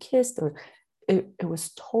way that we kissed, or it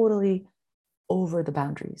was totally over the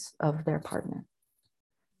boundaries of their partner.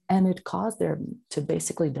 And it caused them to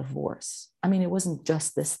basically divorce. I mean, it wasn't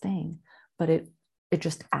just this thing, but it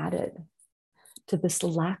just added to this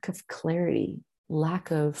lack of clarity,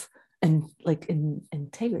 lack of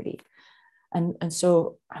integrity. And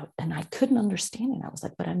so I couldn't understand it. I was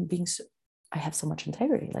like, but I have so much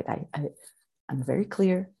integrity. Like I'm very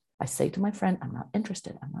clear. I say to my friend, I'm not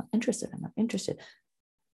interested. I'm not interested. I'm not interested.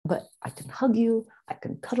 But I can hug you. I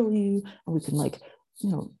can cuddle you, and we can, like,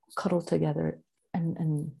 cuddle together,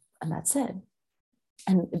 and that's it.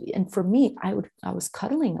 And for me, I was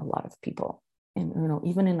cuddling a lot of people, and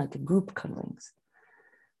even in like a group cuddlings.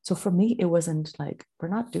 So for me, it wasn't like, we're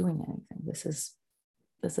not doing anything. This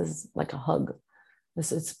is like a hug.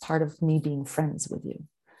 This is part of me being friends with you.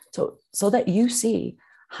 So that you see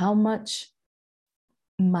how much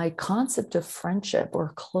my concept of friendship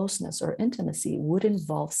or closeness or intimacy would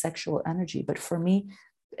involve sexual energy. But for me,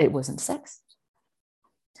 it wasn't sex.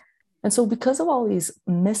 And so because of all these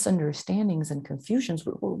misunderstandings and confusions,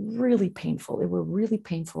 were really painful. It were really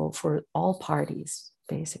painful for all parties,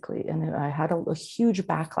 basically. And I had a huge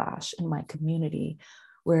backlash in my community,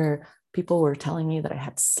 where people were telling me that I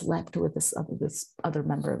had slept with this other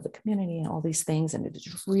member of the community and all these things. And it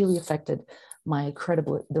just really affected my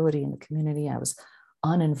credibility in the community. I was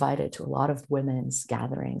uninvited to a lot of women's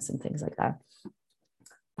gatherings and things like that.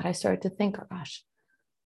 But I started to think, oh gosh,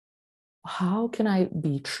 how can I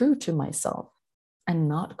be true to myself and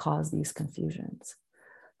not cause these confusions?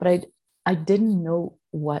 But I didn't know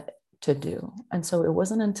what to do. And so it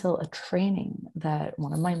wasn't until a training that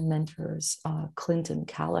one of my mentors, Clinton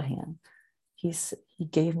Callahan, he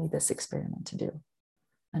gave me this experiment to do.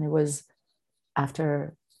 And it was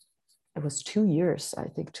 2 years, I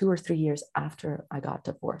think 2 or 3 years after I got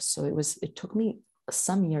divorced. So it took me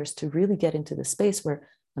some years to really get into the space where,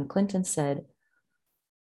 when Clinton said,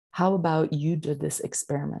 how about you did this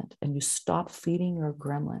experiment and you stop feeding your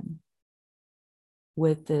gremlin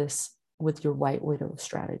with your white widow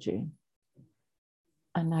strategy.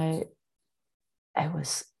 And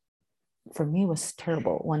for me, it was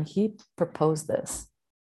terrible. When he proposed this,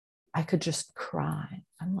 I could just cry.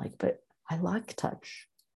 I'm like, but I like touch.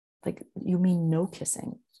 Like, you mean no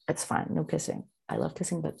kissing? It's fine, no kissing. I love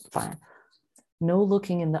kissing, but fine. No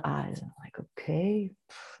looking in the eyes. I'm like, okay,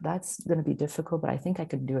 that's going to be difficult, but I think I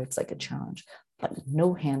could do it. It's like a challenge. But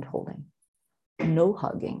no hand holding, no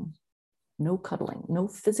hugging, no cuddling, no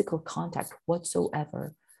physical contact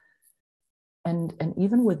whatsoever. And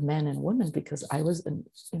even with men and women, because I was,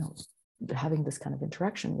 having this kind of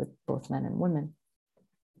interaction with both men and women.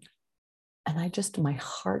 And my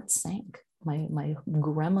heart sank. My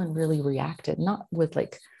gremlin really reacted, not with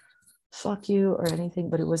like, fuck you or anything,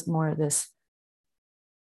 but it was more of this,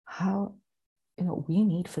 how, we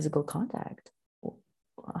need physical contact.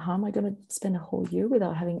 How am I going to spend a whole year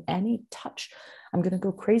without having any touch? I'm going to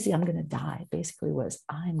go crazy. I'm going to die. Basically was,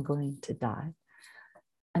 I'm going to die.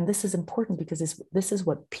 And this is important because this is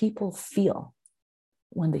what people feel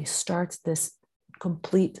when they start this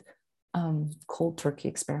complete cold turkey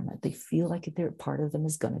experiment. They feel like part of them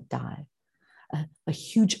is going to die. A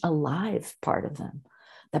huge alive part of them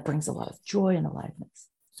that brings a lot of joy and aliveness.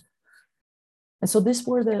 And so these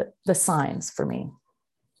were the signs for me.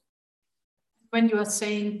 When you are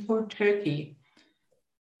saying cold turkey,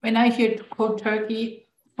 when I hear cold turkey,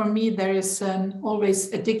 for me, there is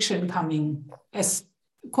always addiction coming. As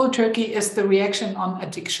cold turkey is the reaction on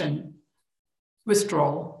addiction,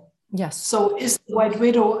 withdrawal. Yes. So is White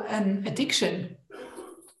Widow an addiction?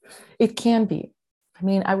 It can be. I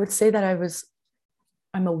mean, I would say that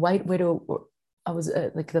I'm a White Widow. I was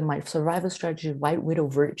my survival strategy, White Widow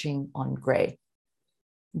verging on Gray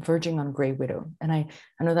Widow. And I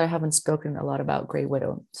know that I haven't spoken a lot about Gray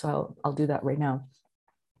Widow, so I'll do that right now.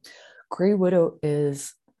 Gray Widow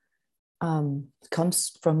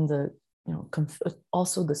comes from the,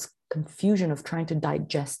 also this confusion of trying to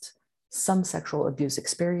digest some sexual abuse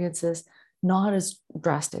experiences, not as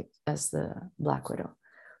drastic as the Black Widow,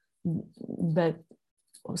 but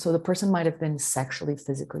So the person might have been sexually,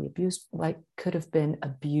 physically abused, like could have been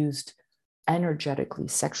abused energetically,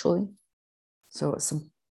 sexually. So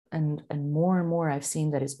some, and more I've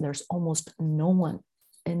seen that there's almost no one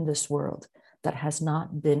in this world that has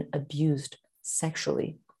not been abused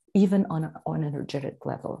sexually, even on an energetic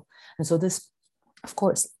level. And so this, of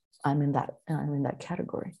course, I'm in that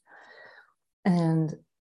category. And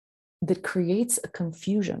that creates a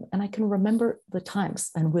confusion. And I can remember the times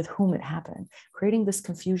and with whom it happened, creating this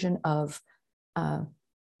confusion of,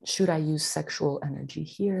 should I use sexual energy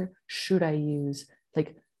here? Should I use,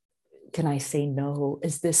 like, can I say no?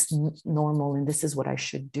 Is this normal? And this is what I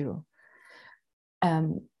should do.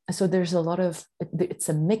 So there's a lot of, it's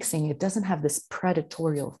a mixing. It doesn't have this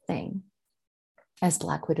predatorial thing as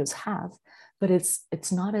Black widows have, but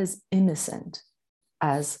it's not as innocent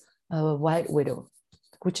as a white widow,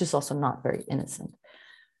 which is also not very innocent.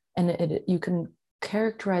 And you can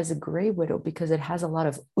characterize a gray widow because it has a lot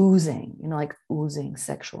of oozing, like oozing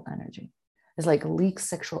sexual energy. It's like leaks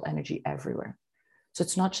sexual energy everywhere. So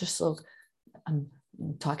it's not just like I'm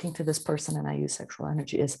talking to this person and I use sexual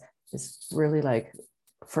energy. Is really like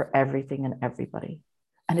for everything and everybody.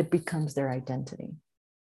 And it becomes their identity.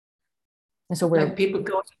 And so like people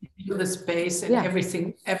go into the space and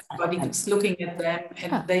everything, everybody is looking at them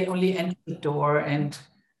and they only enter the door and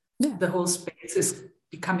the whole space is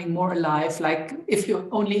becoming more alive. Like if you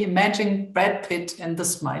only imagine Brad Pitt and the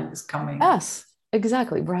smile is coming. Yes,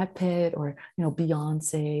 exactly. Brad Pitt or,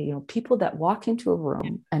 Beyonce, people that walk into a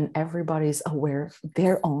room and everybody's aware of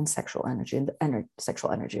their own sexual energy and the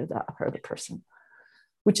sexual energy of the other person,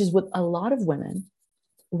 which is what a lot of women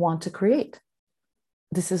want to create.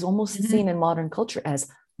 This is almost seen in modern culture as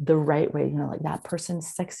the right way, like that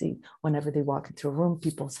person's sexy. Whenever they walk into a room,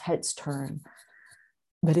 people's heads turn.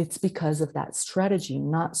 But it's because of that strategy,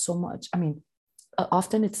 not so much. I mean,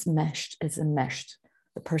 often it's enmeshed.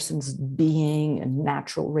 The person's being and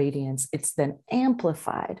natural radiance, it's then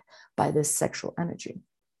amplified by this sexual energy.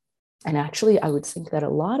 And actually, I would think that a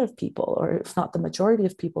lot of people, or if not the majority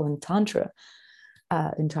of people in Tantra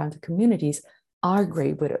communities, are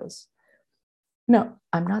gray widows. No,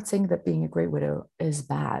 I'm not saying that being a gray widow is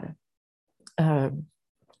bad, or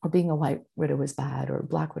being a white widow is bad, or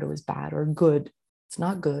Black widow is bad, or good. It's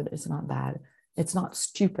not good. It's not bad. It's not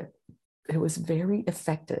stupid. It was very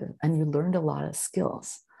effective. And you learned a lot of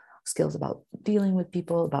skills about dealing with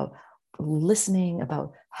people, about listening,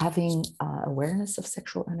 about having awareness of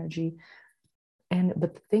sexual energy.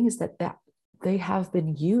 But the thing is that they have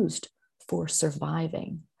been used for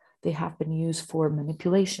surviving. They have been used for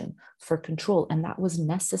manipulation, for control. And that was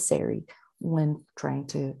necessary when trying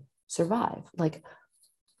to survive. Like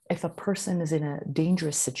if a person is in a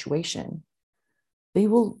dangerous situation, they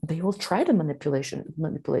will try to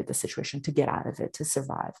manipulate the situation to get out of it, to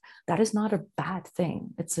survive. That is not a bad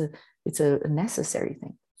thing. It's a necessary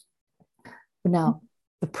thing. But now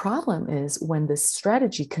the problem is when this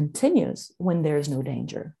strategy continues when there is no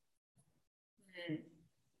danger.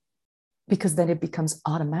 Because then it becomes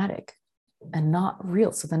automatic and not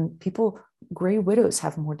real. So then gray widows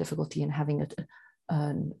have more difficulty in having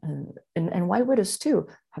and white widows too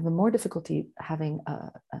have more difficulty having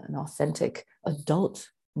an authentic adult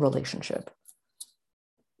relationship.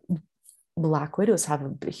 Black widows have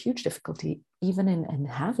a huge difficulty even in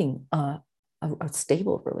having a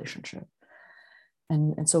stable relationship.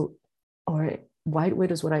 And so, or white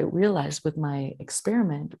widows, what I realized with my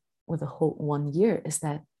experiment with a whole 1 year is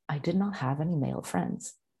that I did not have any male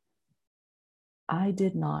friends. I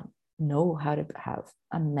did not know how to have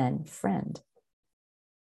a men friend.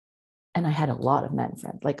 And I had a lot of men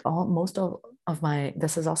friends. Like most of my,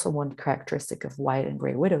 this is also one characteristic of white and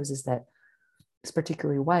gray widows is that, it's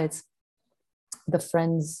particularly whites, most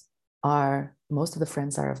of the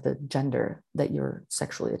friends are of the gender that you're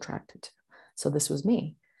sexually attracted to. So this was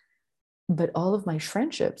me. But all of my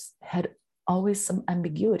friendships had always some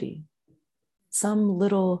ambiguity, some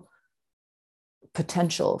little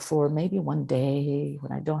potential for maybe one day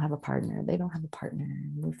when I don't have a partner, they don't have a partner,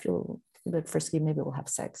 and we feel a bit frisky, maybe we'll have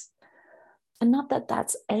sex. And not that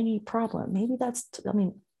that's any problem. Maybe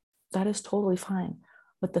that is totally fine.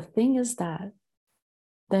 But the thing is that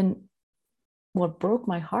then what broke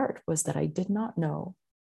my heart was that I did not know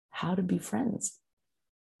how to be friends,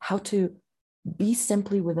 how to be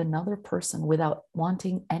simply with another person without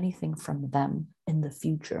wanting anything from them in the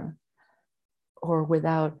future, or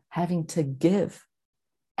without having to give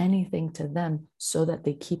anything to them so that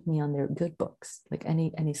they keep me on their good books, like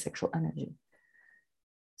any sexual energy.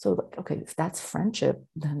 So like, okay, if that's friendship,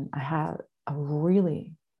 then I have a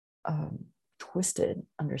really twisted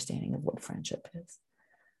understanding of what friendship is.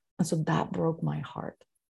 And so that broke my heart.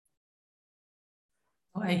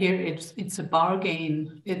 I hear it's a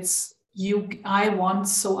bargain. It's you, I want,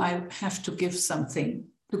 so I have to give something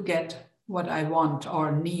to get what I want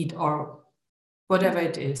or need or whatever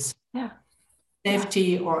it is. Yeah.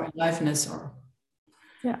 Safety or aliveness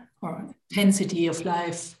Yeah. or intensity of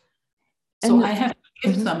life. So And I have to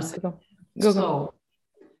give something. Go. So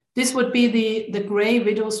this would be the gray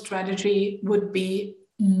widow strategy would be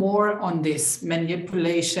more on this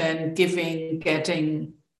manipulation, giving,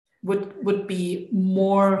 getting, would be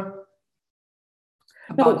more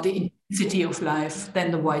about the intensity of life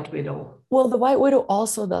than the white widow. Well, the white widow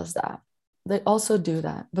also does that. They also do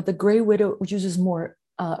that, but the gray widow uses more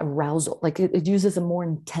arousal. Like it uses a more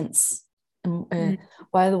intense.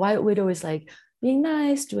 While the white widow is like being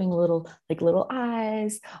nice, doing little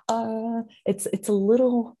eyes. It's a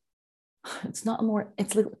little. It's not more.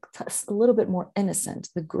 It's a little bit more innocent.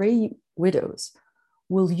 The gray widows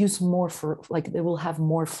will use more for like they will have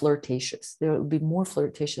more flirtatious. They will be more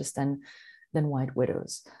flirtatious than white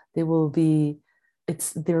widows. They will be.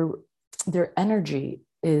 It's their energy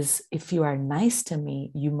is if you are nice to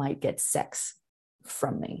me, you might get sex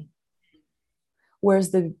from me.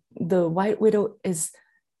 Whereas the white widow is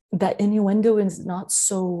that innuendo is not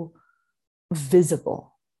so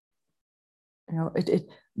visible. You know,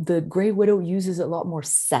 the gray widow uses a lot more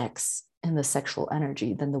sex in the sexual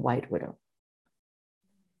energy than the white widow.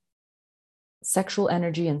 Sexual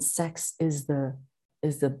energy and sex is the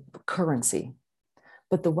currency.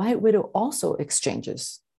 But the white widow also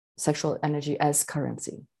exchanges sexual energy as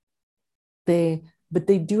currency. But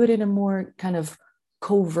they do it in a more kind of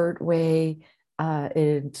covert way.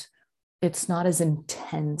 It's not as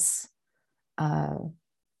intense.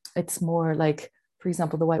 It's more like, for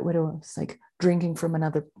example, the white widow is like drinking from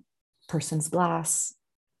another person's glass,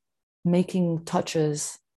 making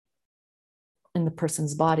touches in the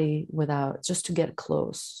person's body without just to get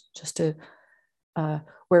close, just to.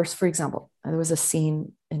 Whereas, for example, there was a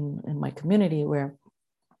scene in my community where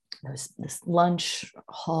there was this lunch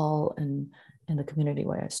hall in the community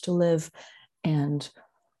where I used to live, and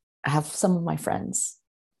I have some of my friends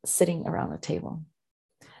sitting around a table,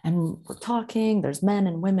 and we're talking. There's men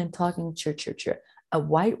and women talking, cheer, cheer, cheer. A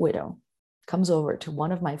white widow comes over to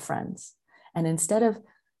one of my friends, and instead of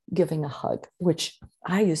giving a hug, which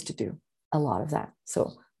I used to do a lot of that,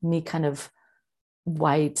 so me kind of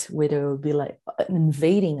white widow be like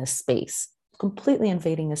invading a space, completely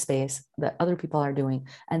invading a space that other people are doing,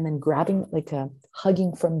 and then grabbing like a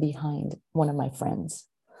hugging from behind one of my friends.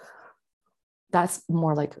 That's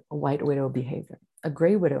more like a white widow behavior. A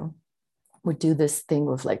gray widow would do this thing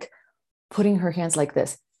with like putting her hands like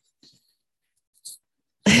this.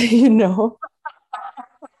 You know,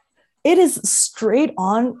 it is straight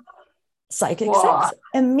on psychic sex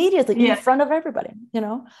immediately in front of everybody, you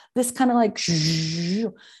know, this kind of like,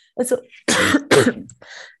 and so,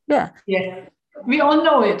 yeah. We all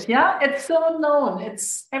know it. Yeah. It's so known.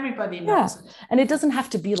 It's everybody knows it. And it doesn't have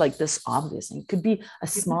to be like this obvious. It could be a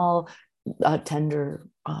small, tender,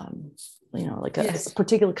 you know, like a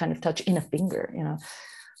particular kind of touch in a finger, you know,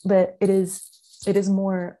 but it is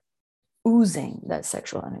more oozing that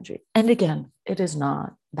sexual energy. And again, it is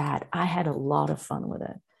not bad. I had a lot of fun with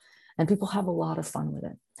it. And people have a lot of fun with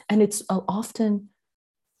it. And it's often,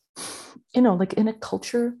 you know, like in a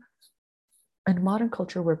culture, in modern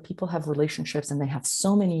culture where people have relationships and they have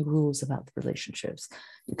so many rules about the relationships.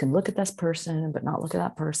 You can look at this person, but not look at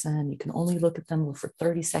that person. You can only look at them for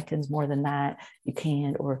 30 seconds more than that. You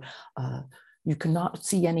can't, or you cannot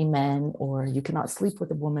see any men, or you cannot sleep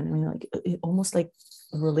with a woman. I mean, like almost like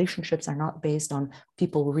relationships are not based on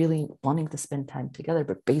people really wanting to spend time together,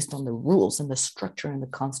 but based on the rules and the structure and the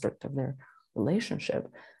construct of their relationship.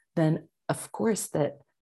 Then of course that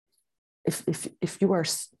if you are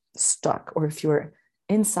stuck, or if you're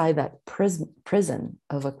inside that prison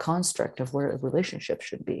of a construct of where a relationship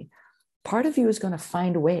should be, part of you is going to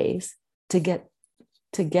find ways to get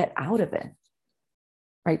out of it.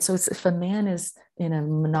 Right. So it's, if a man is in a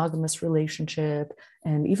monogamous relationship,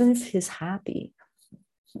 and even if he's happy,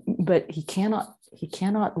 but he cannot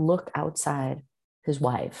look outside his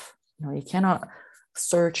wife, you know, he cannot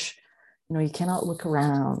search, you know, he cannot look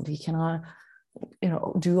around, he cannot, you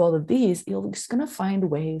know, do all of these, you're just going to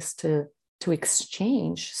find ways to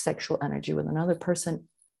exchange sexual energy with another person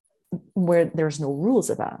where there's no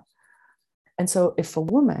rules about. And so if a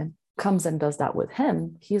woman comes and does that with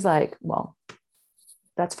him, he's like, well,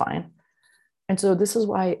 that's fine. And so this is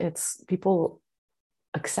why it's people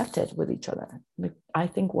accept it with each other. I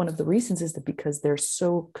think one of the reasons is that because they're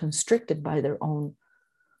so constricted by their own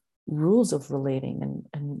rules of relating,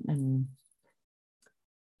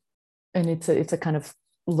 and it's a kind of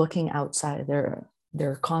looking outside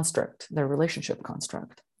their construct, their relationship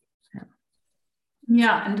construct. Yeah.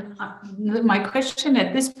 Yeah. And my question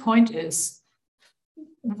at this point is,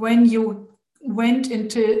 when you went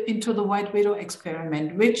into the White Widow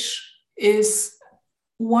experiment, which is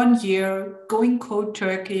 1 year going cold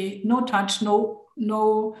turkey, no touch, no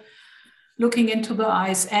looking into the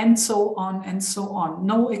eyes, and so on and so on,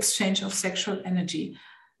 no exchange of sexual energy,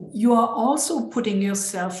 you are also putting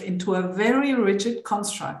yourself into a very rigid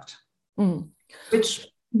construct, which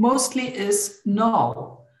mostly is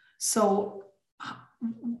no. So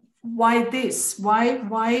why this?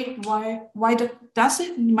 Does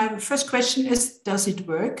it? My first question is, does it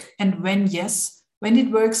work? And when yes, when it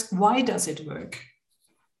works, why does it work?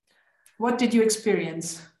 What did you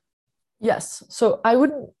experience? Yes. So I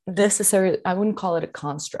wouldn't call it a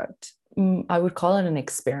construct. I would call it an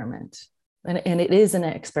experiment. And it is an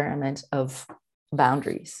experiment of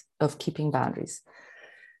boundaries, of keeping boundaries.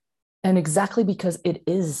 And exactly because it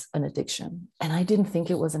is an addiction. And I didn't think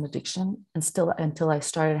it was an addiction until I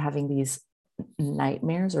started having these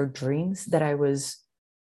nightmares or dreams that I was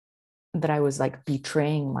like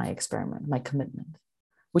betraying my experiment, my commitment,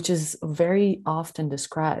 which is very often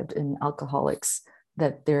described in alcoholics,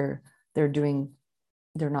 that they're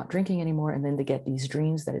not drinking anymore, and then they get these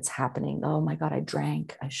dreams that it's happening. Oh my God, I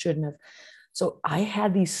drank, I shouldn't have. So I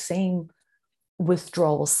had these same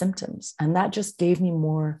withdrawal symptoms, and that just gave me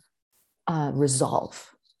more resolve.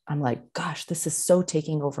 I'm like, gosh, this is so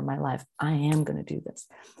taking over my life. I am going to do this.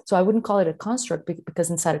 So I wouldn't call it a construct, because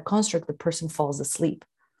inside a construct, the person falls asleep.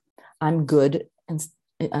 I'm good, and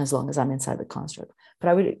as long as I'm inside the construct.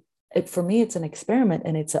 But for me, it's an experiment,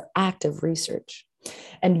 and it's an active research.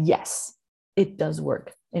 And yes, it does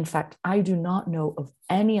work. In fact, I do not know of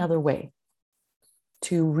any other way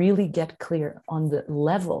to really get clear on the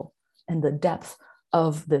level and the depth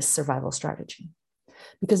of this survival strategy.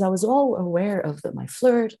 Because I was all aware of my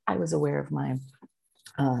flirt, I was aware of my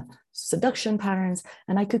seduction patterns,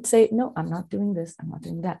 and I could say, no, I'm not doing this, I'm not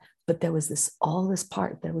doing that. But there was all this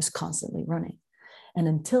part that was constantly running. And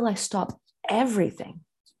until I stopped everything,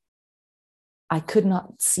 I could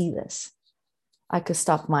not see this. I could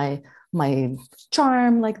stop my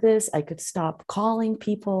charm like this. I could stop calling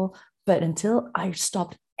people. But until I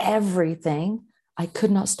stopped everything, I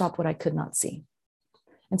could not stop what I could not see.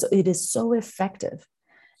 And so it is so effective.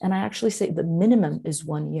 And I actually say the minimum is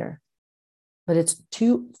 1 year, but it's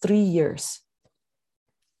 2-3 years.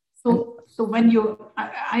 So when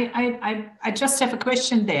I just have a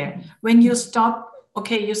question there. When you stop,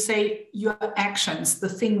 okay, you say your actions, the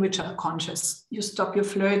thing which are conscious, you stop your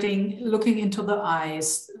flirting, looking into the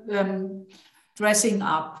eyes, dressing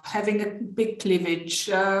up, having a big cleavage,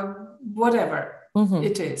 whatever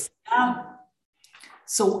it is.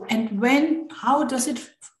 So, and how does it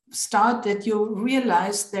start that you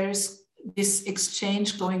realize there's this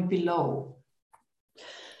exchange going below?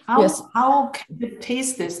 How can you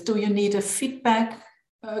taste this? Do you need a feedback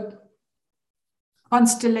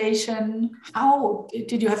constellation? How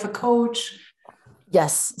did you have a coach?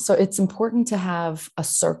 Yes. So it's important to have a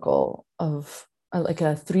circle of like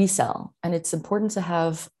a 3-cell. And it's important to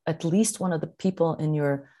have at least one of the people in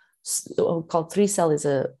your, called 3-cell is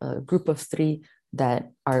a group of 3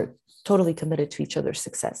 that are totally committed to each other's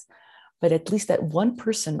success. But at least that one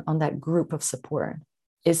person on that group of support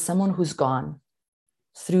is someone who's gone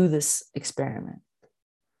through this experiment.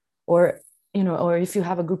 Or if you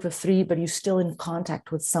have a group of 3, but you're still in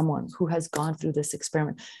contact with someone who has gone through this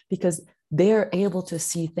experiment, because they're able to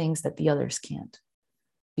see things that the others can't,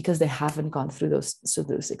 because they haven't gone through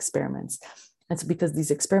those experiments. And so because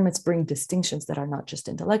these experiments bring distinctions that are not just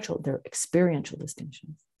intellectual, they're experiential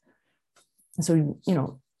distinctions. And so,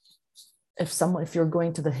 if you're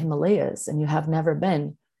going to the Himalayas and you have never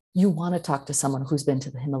been, you want to talk to someone who's been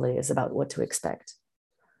to the Himalayas about what to expect.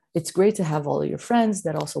 It's great to have all of your friends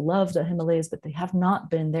that also love the Himalayas, but they have not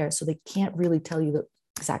been there, so they can't really tell you the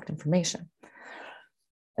exact information.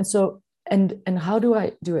 And so, and how do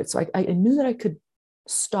I do it? So I knew that I could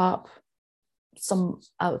stop some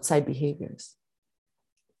outside behaviors.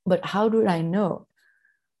 But how did I know?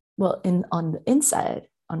 Well, on the inside,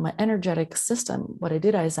 on my energetic system, what I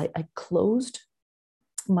did is I closed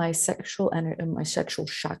my sexual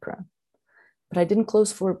chakra, but I didn't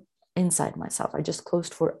close for inside myself. I just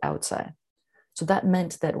closed for outside. So that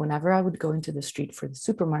meant that whenever I would go into the street for the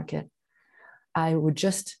supermarket, I would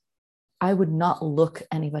not look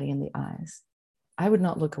anybody in the eyes. I would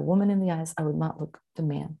not look a woman in the eyes. I would not look the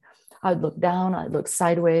man. I would look down. I'd look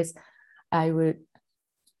sideways. I would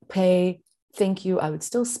pay, thank you. I would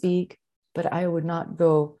still speak, but I would not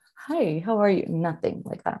go, hi, how are you? Nothing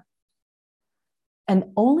like that. And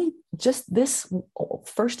only just this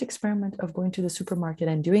first experiment of going to the supermarket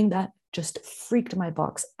and doing that just freaked my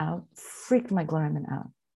box out, freaked my Glenman out.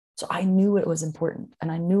 So I knew it was important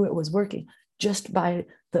and I knew it was working just by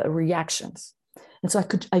the reactions. And so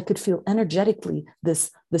I could feel energetically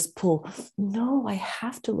this pull. No, I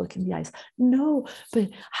have to look in the eyes. No, but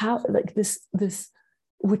how, like this,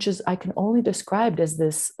 which is, I can only describe as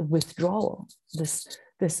this withdrawal, this,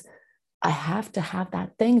 I have to have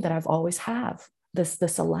that thing that I've always have,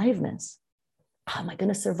 this aliveness. How am I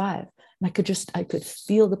going to survive? And I could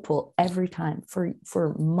feel the pull every time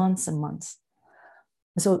for months and months.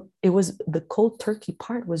 And so it was, the cold turkey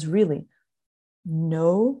part was really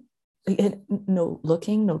no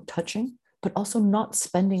looking, no touching, but also not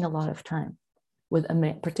spending a lot of time with a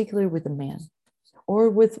man, particularly with a man, or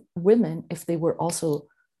with women if they were also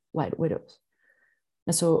white widows.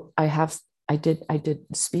 And so I did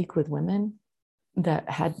speak with women that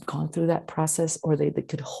had gone through that process, or they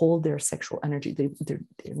could hold their sexual energy. They're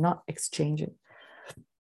not exchanging.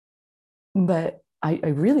 But I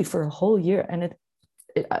really, for a whole year, and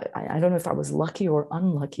I don't know if I was lucky or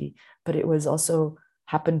unlucky, but it was also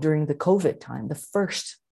happened during the COVID time, the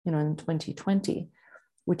first, in 2020,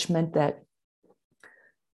 which meant that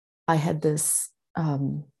I had this,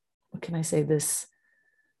 what can I say, this,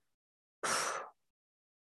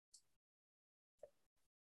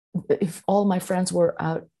 if all my friends were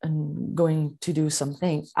out and going to do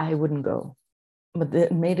something, I wouldn't go. But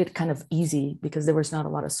it made it kind of easy because there was not a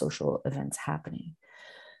lot of social events happening.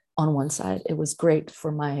 On one side, it was great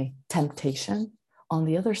for my temptation. On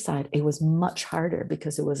the other side, it was much harder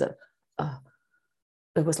because it was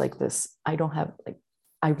it was like this. I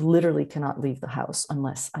literally cannot leave the house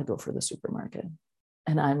unless I go for the supermarket.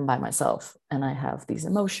 And I'm by myself and I have these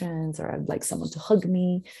emotions, or I'd like someone to hug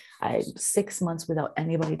me. I'm 6 months without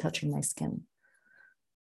anybody touching my skin.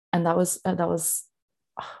 And that was, I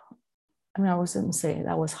wasn't saying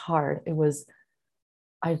that was hard. It was,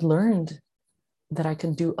 I learned that I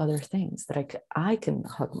can do other things, that I can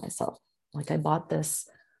hug myself. Like I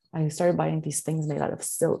started buying these things made out of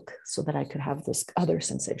silk so that I could have this other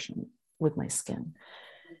sensation with my skin,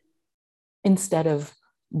 instead of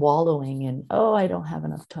wallowing in, oh, I don't have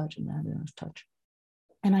enough touch and I have enough touch.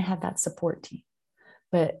 And I had that support team.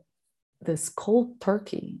 But this cold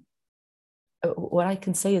turkey, what I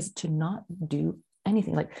can say is to not do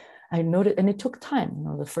anything. Like I noticed, and it took time,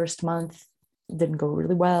 the first month didn't go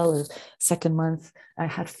really well. The second month, I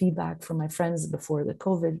had feedback from my friends before the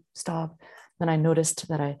COVID stopped. Then I noticed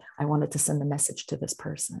that I wanted to send a message to this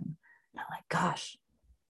person. And I'm like, gosh,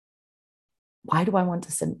 why do I want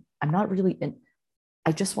to send? I'm not really in,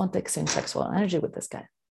 I just want to exchange sexual energy with this guy.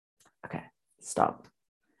 Okay, stop.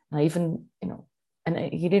 And I even, and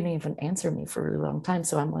he didn't even answer me for a really long time.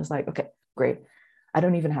 So I was like, okay, great. I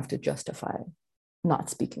don't even have to justify not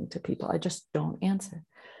speaking to people. I just don't answer.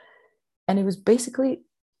 And it was basically,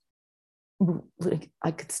 like,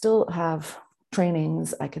 I could still have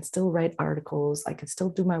trainings, I could still write articles, I could still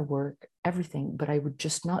do my work, everything, but I would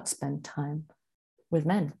just not spend time with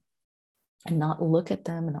men and not look at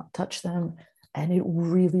them and not touch them. And it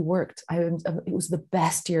really worked. It was the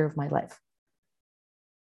best year of my life.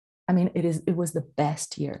 I mean, it was the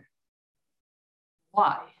best year.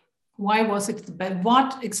 Why? Why was it the best?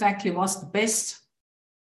 What exactly was the best?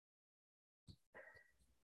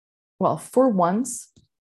 Well, for once,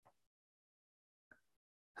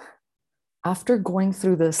 after going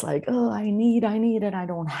through this, like, oh, I need, and I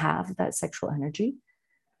don't have that sexual energy,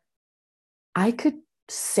 I could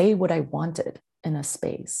say what I wanted in a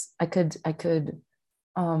space. I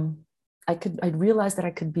realized that I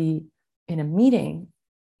could be in a meeting,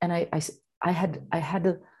 and I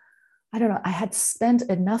had spent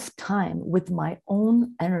enough time with my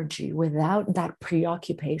own energy without that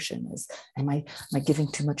preoccupation. Am I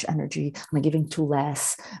giving too much energy? Am I giving too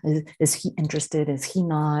less? Is he interested? Is he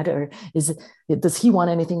not? Or does he want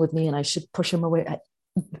anything with me and I should push him away?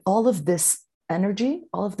 All of this energy,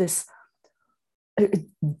 all this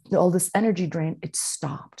energy drain, it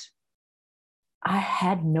stopped. I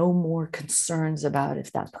had no more concerns about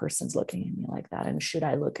if that person's looking at me like that, and should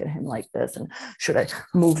I look at him like this, and should I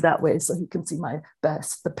move that way so he can see my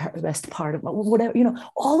best part of my whatever,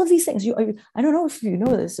 all of these things. I don't know if you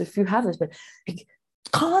know this, if you have this, but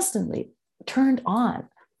constantly turned on.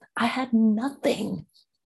 I had nothing.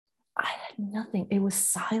 It was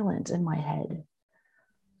silent in my head.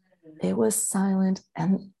 It was silent,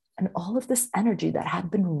 and all of this energy that had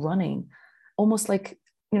been running, almost like,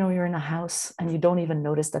 you're in a house and you don't even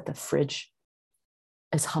notice that the fridge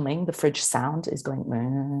is humming, the fridge sound is going,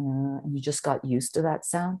 and you just got used to that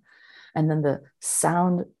sound. And then the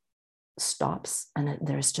sound stops and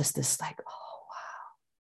there's just this like, oh, wow,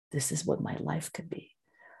 this is what my life could be.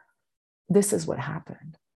 This is what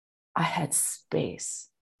happened. I had space,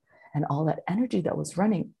 and all that energy that was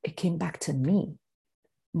running, it came back to me,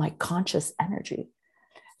 my conscious energy.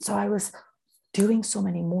 So I was doing so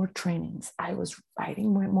many more trainings. I was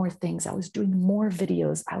writing more things. I was doing more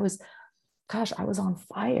videos. I was on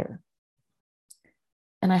fire.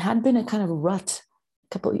 And I had been in kind of a rut a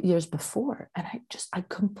couple of years before. And I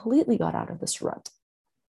completely got out of this rut.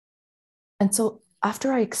 And so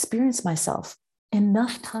after I experienced myself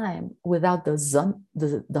enough time without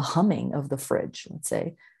the humming of the fridge, let's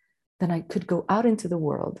say, then I could go out into the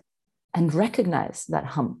world and recognize that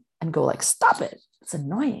hum and go like, stop it. It's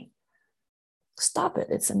annoying. Stop it.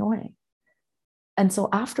 It's annoying. And so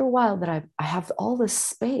after a while that I have all this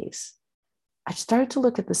space, I started to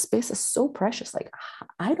look at the space as so precious. Like,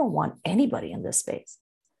 I don't want anybody in this space.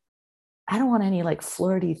 I don't want any like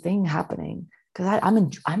flirty thing happening because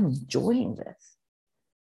I'm enjoying this.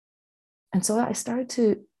 And so I started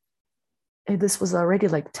to, this was already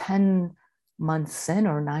like 10 months in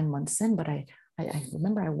or 9 months in, but I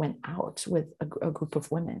remember I went out with a group of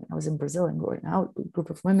women. I was in Brazil and going out with a group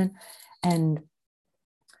of women, and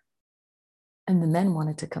the men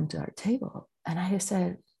wanted to come to our table. And I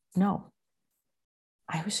said, no.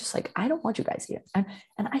 I was just like, I don't want you guys here. And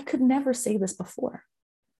I could never say this before.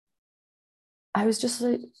 I was just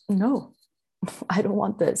like, no, I don't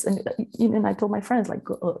want this. And I told my friends, like,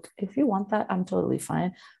 look, if you want that, I'm totally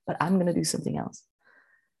fine, but I'm going to do something else.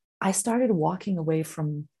 I started walking away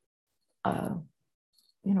from,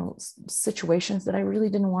 situations that I really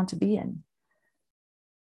didn't want to be in.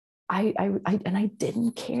 I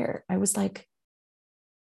didn't care. I was like,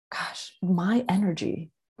 gosh, my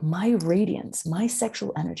energy, my radiance, my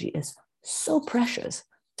sexual energy is so precious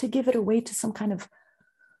to give it away to some kind of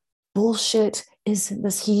bullshit.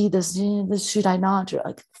 Should I not?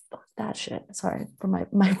 Like, fuck that shit. Sorry for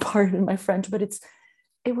my part in my French, but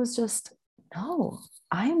it was just, no,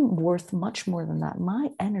 I'm worth much more than that. My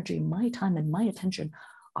energy, my time, and my attention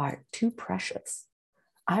are too precious.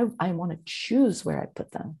 I want to choose where I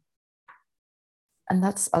put them. And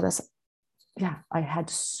that's I had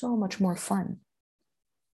so much more fun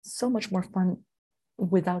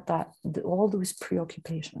without that, all those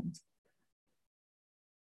preoccupations.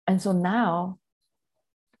 And so now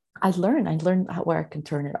I learned where I can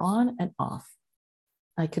turn it on and off.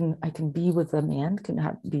 I can be with a man,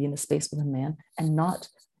 be in a space with a man, and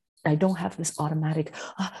I don't have this automatic,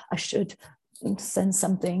 I should send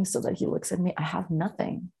something so that he looks at me. I have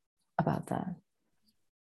nothing about that.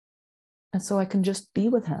 And so I can just be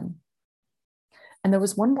with him. And there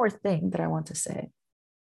was one more thing that I want to say,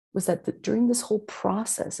 was that during this whole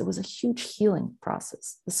process, it was a huge healing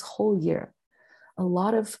process, this whole year. A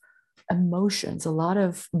lot of emotions, a lot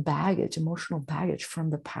of baggage, emotional baggage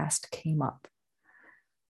from the past came up.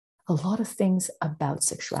 A lot of things about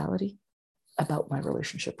sexuality, about my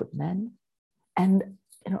relationship with men. And,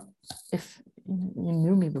 if you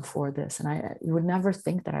knew me before this, and you would never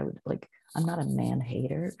think that I would, like, I'm not a man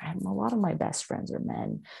hater. A lot of my best friends are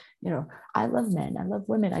men. I love men. I love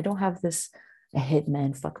women. I don't have this, I hate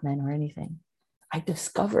men, fuck men, or anything. I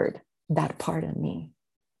discovered that part of me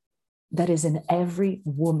that is in every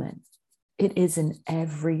woman. It is in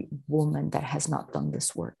every woman that has not done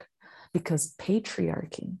this work, because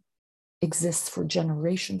patriarchy exists for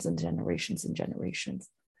generations and generations and generations.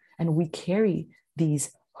 And we carry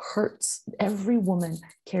these hurts. Every woman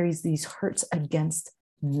carries these hurts against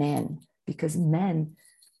men, because men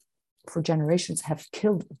for generations have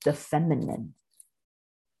killed the feminine,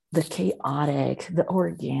 the chaotic, the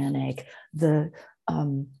organic, the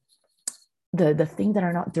thing that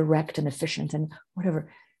are not direct and efficient and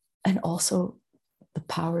whatever, and also the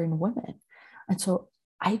power in women. And so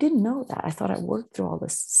I didn't know that. I thought I worked through all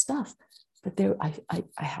this stuff, but I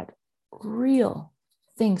had real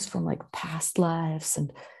things from like past lives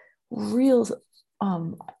and real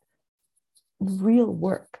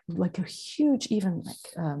work, like a huge, even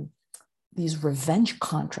like these revenge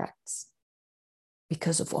contracts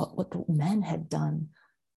because of what the men had done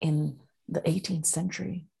in the 18th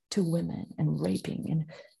century to women, and raping, and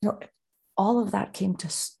all of that came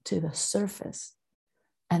to the surface,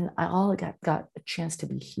 and I all got a chance to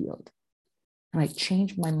be healed. And I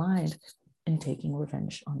changed my mind in taking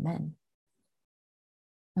revenge on men.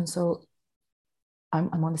 And so I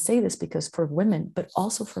want to say this because for women, but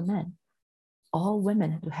also for men, all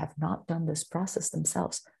women who have not done this process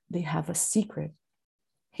themselves, they have a secret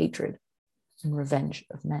hatred and revenge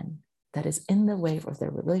of men that is in the way of their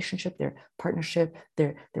relationship, their partnership,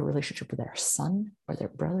 their relationship with their son or their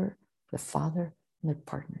brother, their father, and their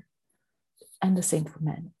partner. And the same for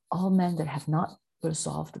men. All men that have not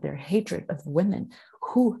resolved their hatred of women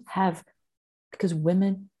because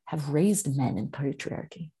women have raised men in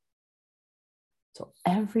patriarchy. So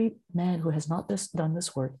every man who has not done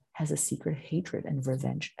this work has a secret hatred and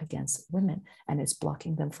revenge against women, and it's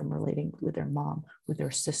blocking them from relating with their mom, with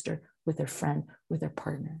their sister, with their friend, with their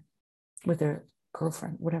partner, with their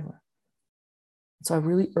girlfriend, whatever. So I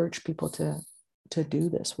really urge people to do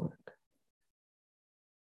this work.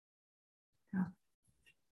 Yeah.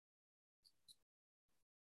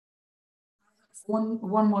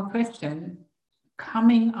 One more question.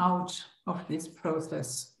 Coming out of this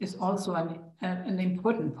process is also an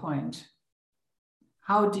important point.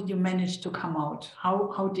 How did you manage to come out?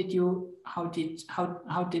 How did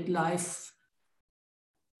life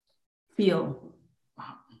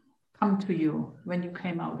come to you when you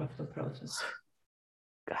came out of the process?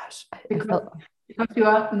 Gosh, because you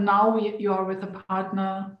are with a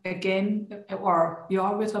partner again, or you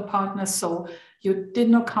are with a partner, so you did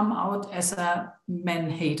not come out as a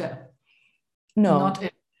man hater. No,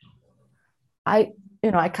 I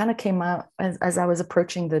kind of came out as I was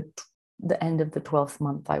approaching the end of the 12th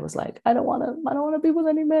month. I was like, I don't want to be with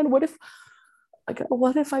any man. What if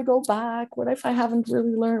I go back? What if I haven't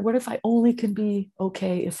really learned? What if I only can be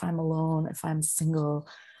okay if I'm alone, if I'm single?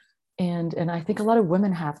 And I think a lot of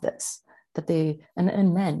women have this, that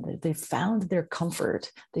and men, they found their comfort,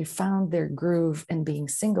 they found their groove in being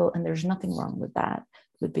single, and there's nothing wrong with that,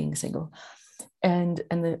 with being single.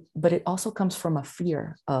 But it also comes from a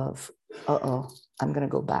fear of, I'm going to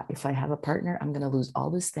go back. If I have a partner, I'm going to lose all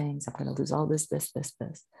these things. I'm going to lose all this.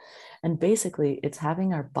 And basically it's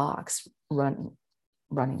having our box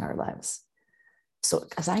running our lives. So,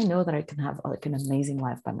 because I know that I can have like an amazing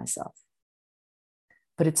life by myself,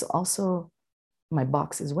 but it's also my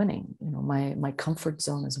box is winning. My comfort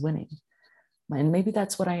zone is winning. And maybe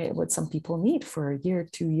that's what some people need for a year,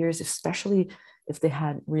 2 years, especially if they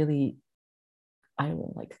had really,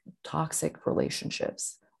 like toxic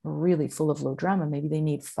relationships, really full of low drama. Maybe they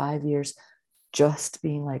need 5 years just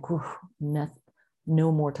being like,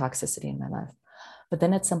 no more toxicity in my life. But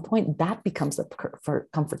then at some point that becomes the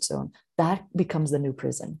comfort zone. That becomes the new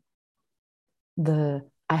prison.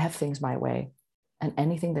 I have things my way, and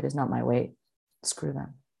anything that is not my way, screw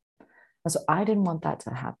them. And so I didn't want that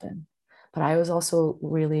to happen. But I was also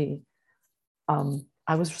really,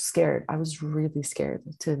 I was scared. I was really scared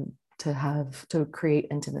to create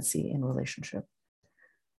intimacy in relationship.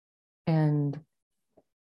 And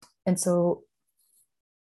so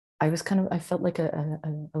I felt like a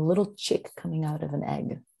little chick coming out of an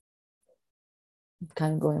egg,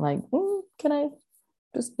 kind of going like,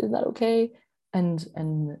 is that okay? And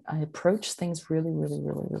I approached things really, really,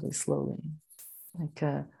 really, really slowly. Like,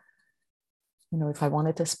 if I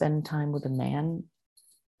wanted to spend time with a man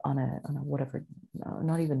on a whatever,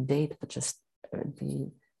 not even date, but just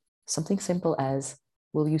be something simple as,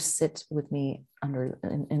 will you sit with me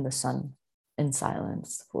in the sun in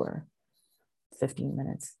silence for 15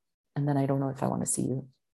 minutes? And then I don't know if I want to see you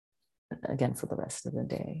again for the rest of the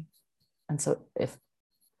day. And so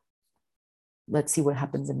let's see what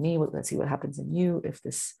happens in me, let's see what happens in you, if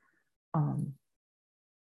this,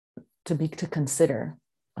 to consider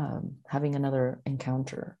having another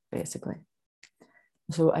encounter, basically.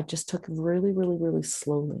 So I just took really, really, really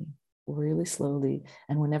slowly.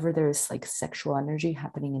 And whenever there is like sexual energy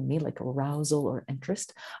happening in me, like arousal or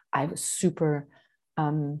interest, I was super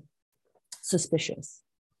suspicious.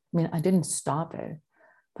 I mean, I didn't stop it,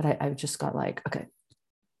 but I just got like, okay,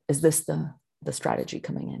 is this the strategy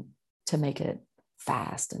coming in to make it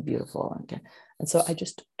fast and beautiful? Okay. And so I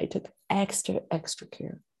took extra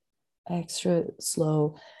care, extra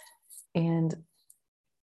slow. And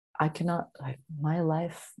my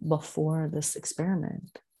life before this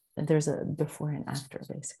experiment, there's a before and after,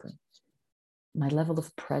 basically. My level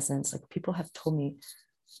of presence, like people have told me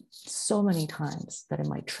so many times that in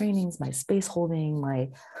my trainings, my space holding,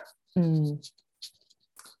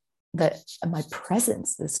 that my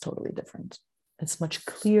presence is totally different. It's much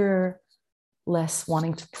clearer, less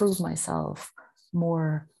wanting to prove myself,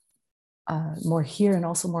 more here, and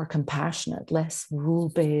also more compassionate, less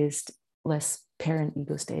rule-based, less parent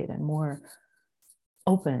ego state, and more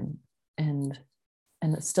open and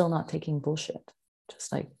still not taking bullshit,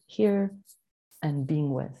 just like here and being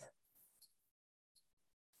with.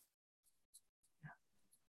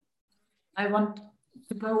 I want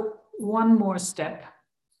to go one more step.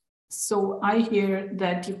 So I hear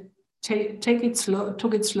that you took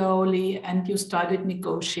it slowly, and you started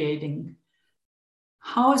negotiating.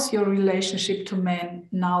 How is your relationship to men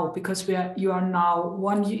now? Because you are now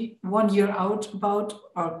 1 year out, about,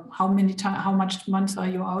 or how much months are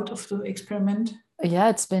you out of the experiment? Yeah,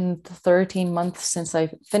 it's been 13 months since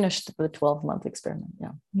I finished the 12-month experiment.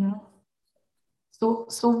 Yeah. Yeah. So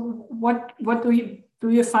what do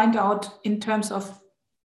you find out in terms of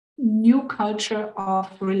new culture of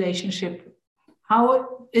relationship?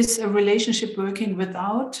 How is a relationship working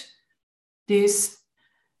without this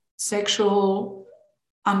sexual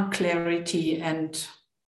unclarity and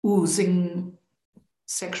oozing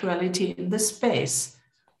sexuality in the space?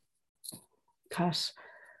 Gosh,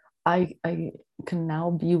 I can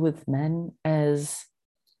now be with men as,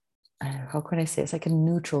 how can I say, it's like a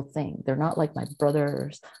neutral thing. They're not like my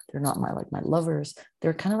brothers. They're not my lovers.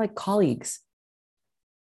 They're kind of like colleagues.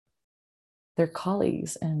 They're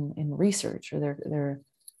colleagues in research, or they're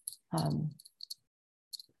um,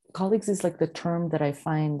 colleagues is like the term that I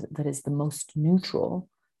find that is the most neutral,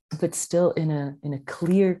 but still in a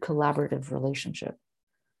clear collaborative relationship.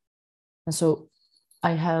 And so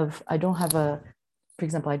I don't have for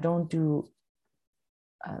example, I don't do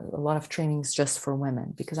a lot of trainings just for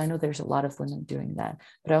women, because I know there's a lot of women doing that,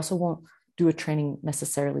 but I also won't do a training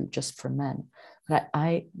necessarily just for men. But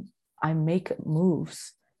I make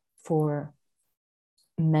moves for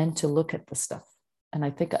men to look at the stuff. And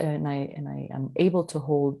I think I am able to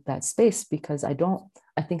hold that space because I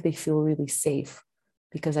think they feel really safe,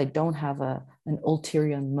 because I don't have an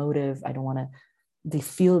ulterior motive. I don't want to, they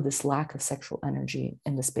feel this lack of sexual energy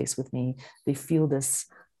in the space with me. They feel this,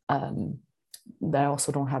 that I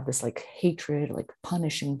also don't have this like hatred, like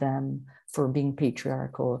punishing them for being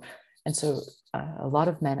patriarchal. And so a lot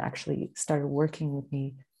of men actually started working with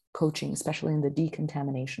me, coaching, especially in the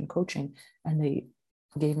decontamination coaching. And they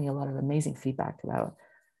gave me a lot of amazing feedback about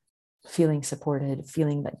feeling supported,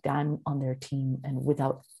 feeling that I'm on their team, and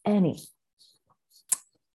without any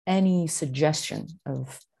suggestion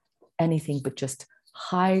of anything, but just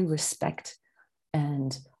high respect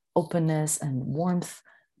and openness and warmth,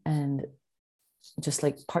 and just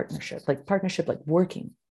like partnership, like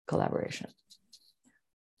working collaboration.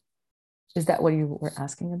 Is that what you were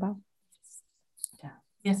asking about? Yeah.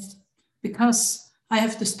 Yes, because I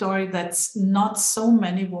have the story that's not so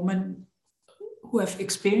many women who have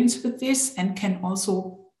experience with this and can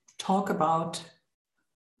also talk about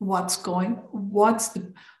what's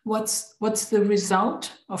the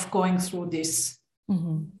result of going through this,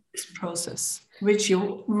 this process, which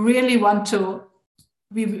you really want to,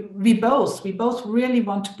 we both really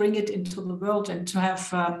want to bring it into the world, and to have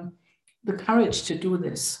the courage to do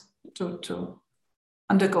this, to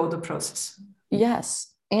undergo the process. Yes.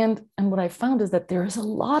 And what I found is that there is a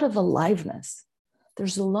lot of aliveness.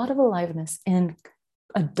 There's a lot of aliveness in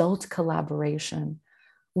adult collaboration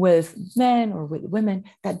with men or with women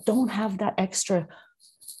that don't have that extra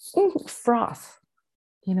froth,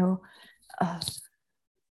 you know,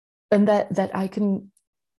 and that I can,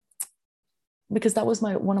 because that was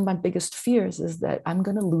one of my biggest fears, is that I'm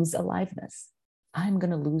going to lose aliveness. I'm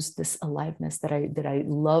going to lose this aliveness that I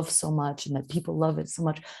love so much, and that people love it so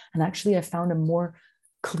much. And actually, I found a more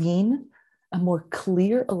clean, a more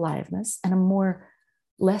clear aliveness, and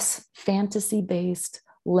less fantasy based,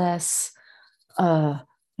 less,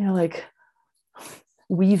 like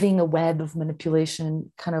weaving a web of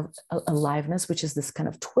manipulation kind of aliveness, which is this kind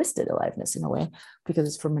of twisted aliveness in a way, because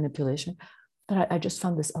it's for manipulation. But I just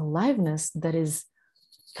found this aliveness that is,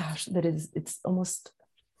 it's almost,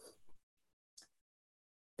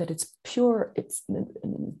 that it's pure, it's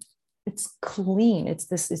clean,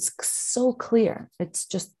 it's so clear, it's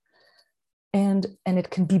just, and it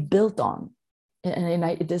can be built on, and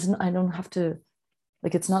I don't have to,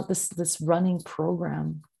 like, it's not this running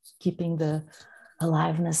program keeping the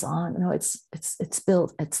aliveness on. No, it's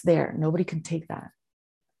built, it's there, nobody can take that,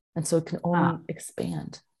 and so it can only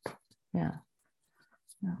expand. Yeah.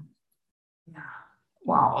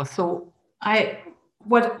 Wow. So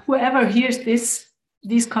whoever hears this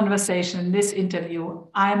conversation, this interview,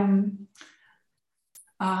 I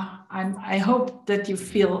hope that you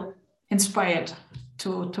feel inspired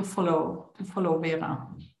to follow Vera,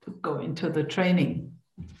 to go into the training.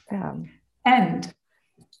 Yeah. And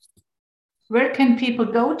where can people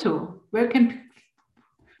go to? Where can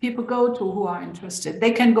people go to who are interested?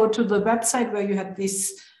 They can go to the website where you had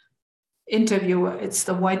this interview. It's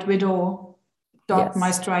the White Widow. Yes.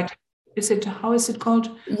 How is it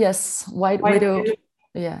called? Yes, White Widow.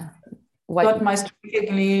 Yeah.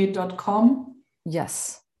 .mystrikingly.com.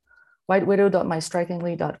 Yes.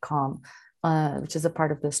 whitewidow.mystrikingly.com, which is a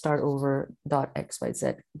part of the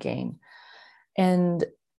startover.xyz game. And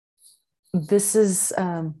this is,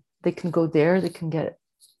 they can go there, they can get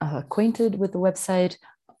acquainted with the website.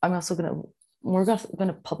 We're going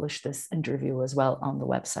to publish this interview as well on the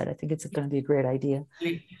website. I think it's going to be a great idea.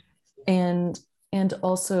 And and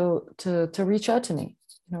also to reach out to me.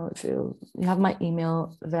 If you have my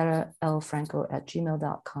email,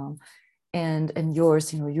 veralfranco@gmail.com, and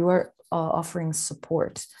yours, you are offering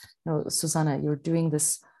support. Susanna, you're doing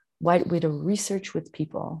this White Widow research with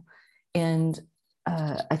people, and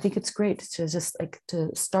I think it's great to just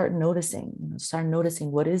to start noticing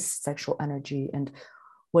what is sexual energy and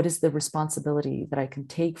what is the responsibility that I can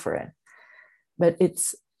take for it. But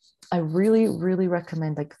I really, really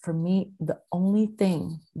recommend, for me, the only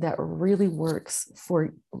thing that really works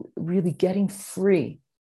for really getting free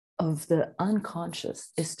of the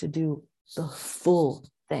unconscious is to do the full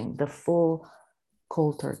thing, the full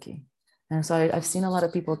cold turkey. And so I've seen a lot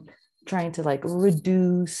of people trying to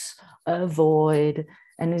reduce, avoid,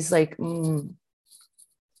 and it's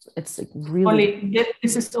it's really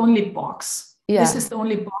this is only box. Yeah. This is the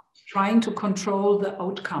only box trying to control the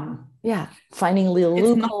outcome. Yeah, finding little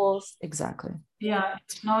loopholes. Exactly. Yeah,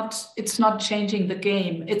 it's not changing the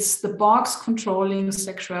game. It's the box controlling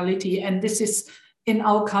sexuality, and this is in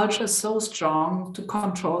our culture so strong to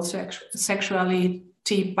control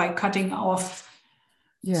sexuality by cutting off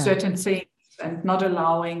certain things and not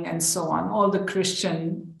allowing and so on. All the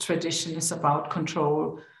Christian tradition is about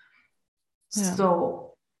control. Yeah.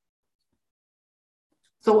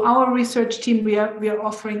 So our research team we are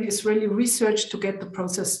offering is really research to get the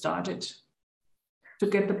process started.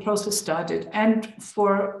 And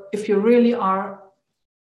for if you really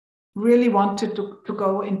wanted to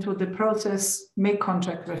go into the process, make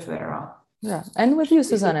contact with Vera. Yeah, and with you,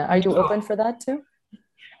 Susanna. Are you open for that too?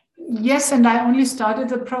 Yes, and I only started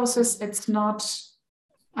the process.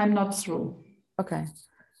 I'm not through. Okay.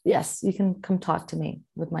 Yes, you can come talk to me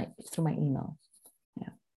through my email.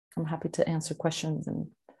 Yeah, I'm happy to answer questions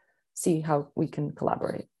and see how we can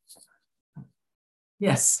collaborate.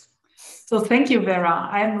 Yes. So thank you, Vera.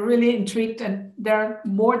 I'm really intrigued, and there are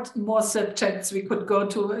more subjects we could go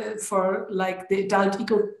to for the adult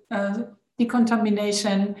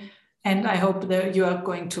decontamination, and I hope that you are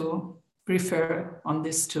going to refer on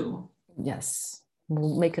this too. Yes,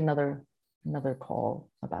 we'll make another call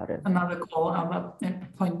about it. Another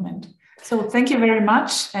appointment. So thank you very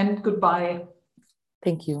much, and goodbye.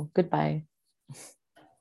 Thank you. Goodbye.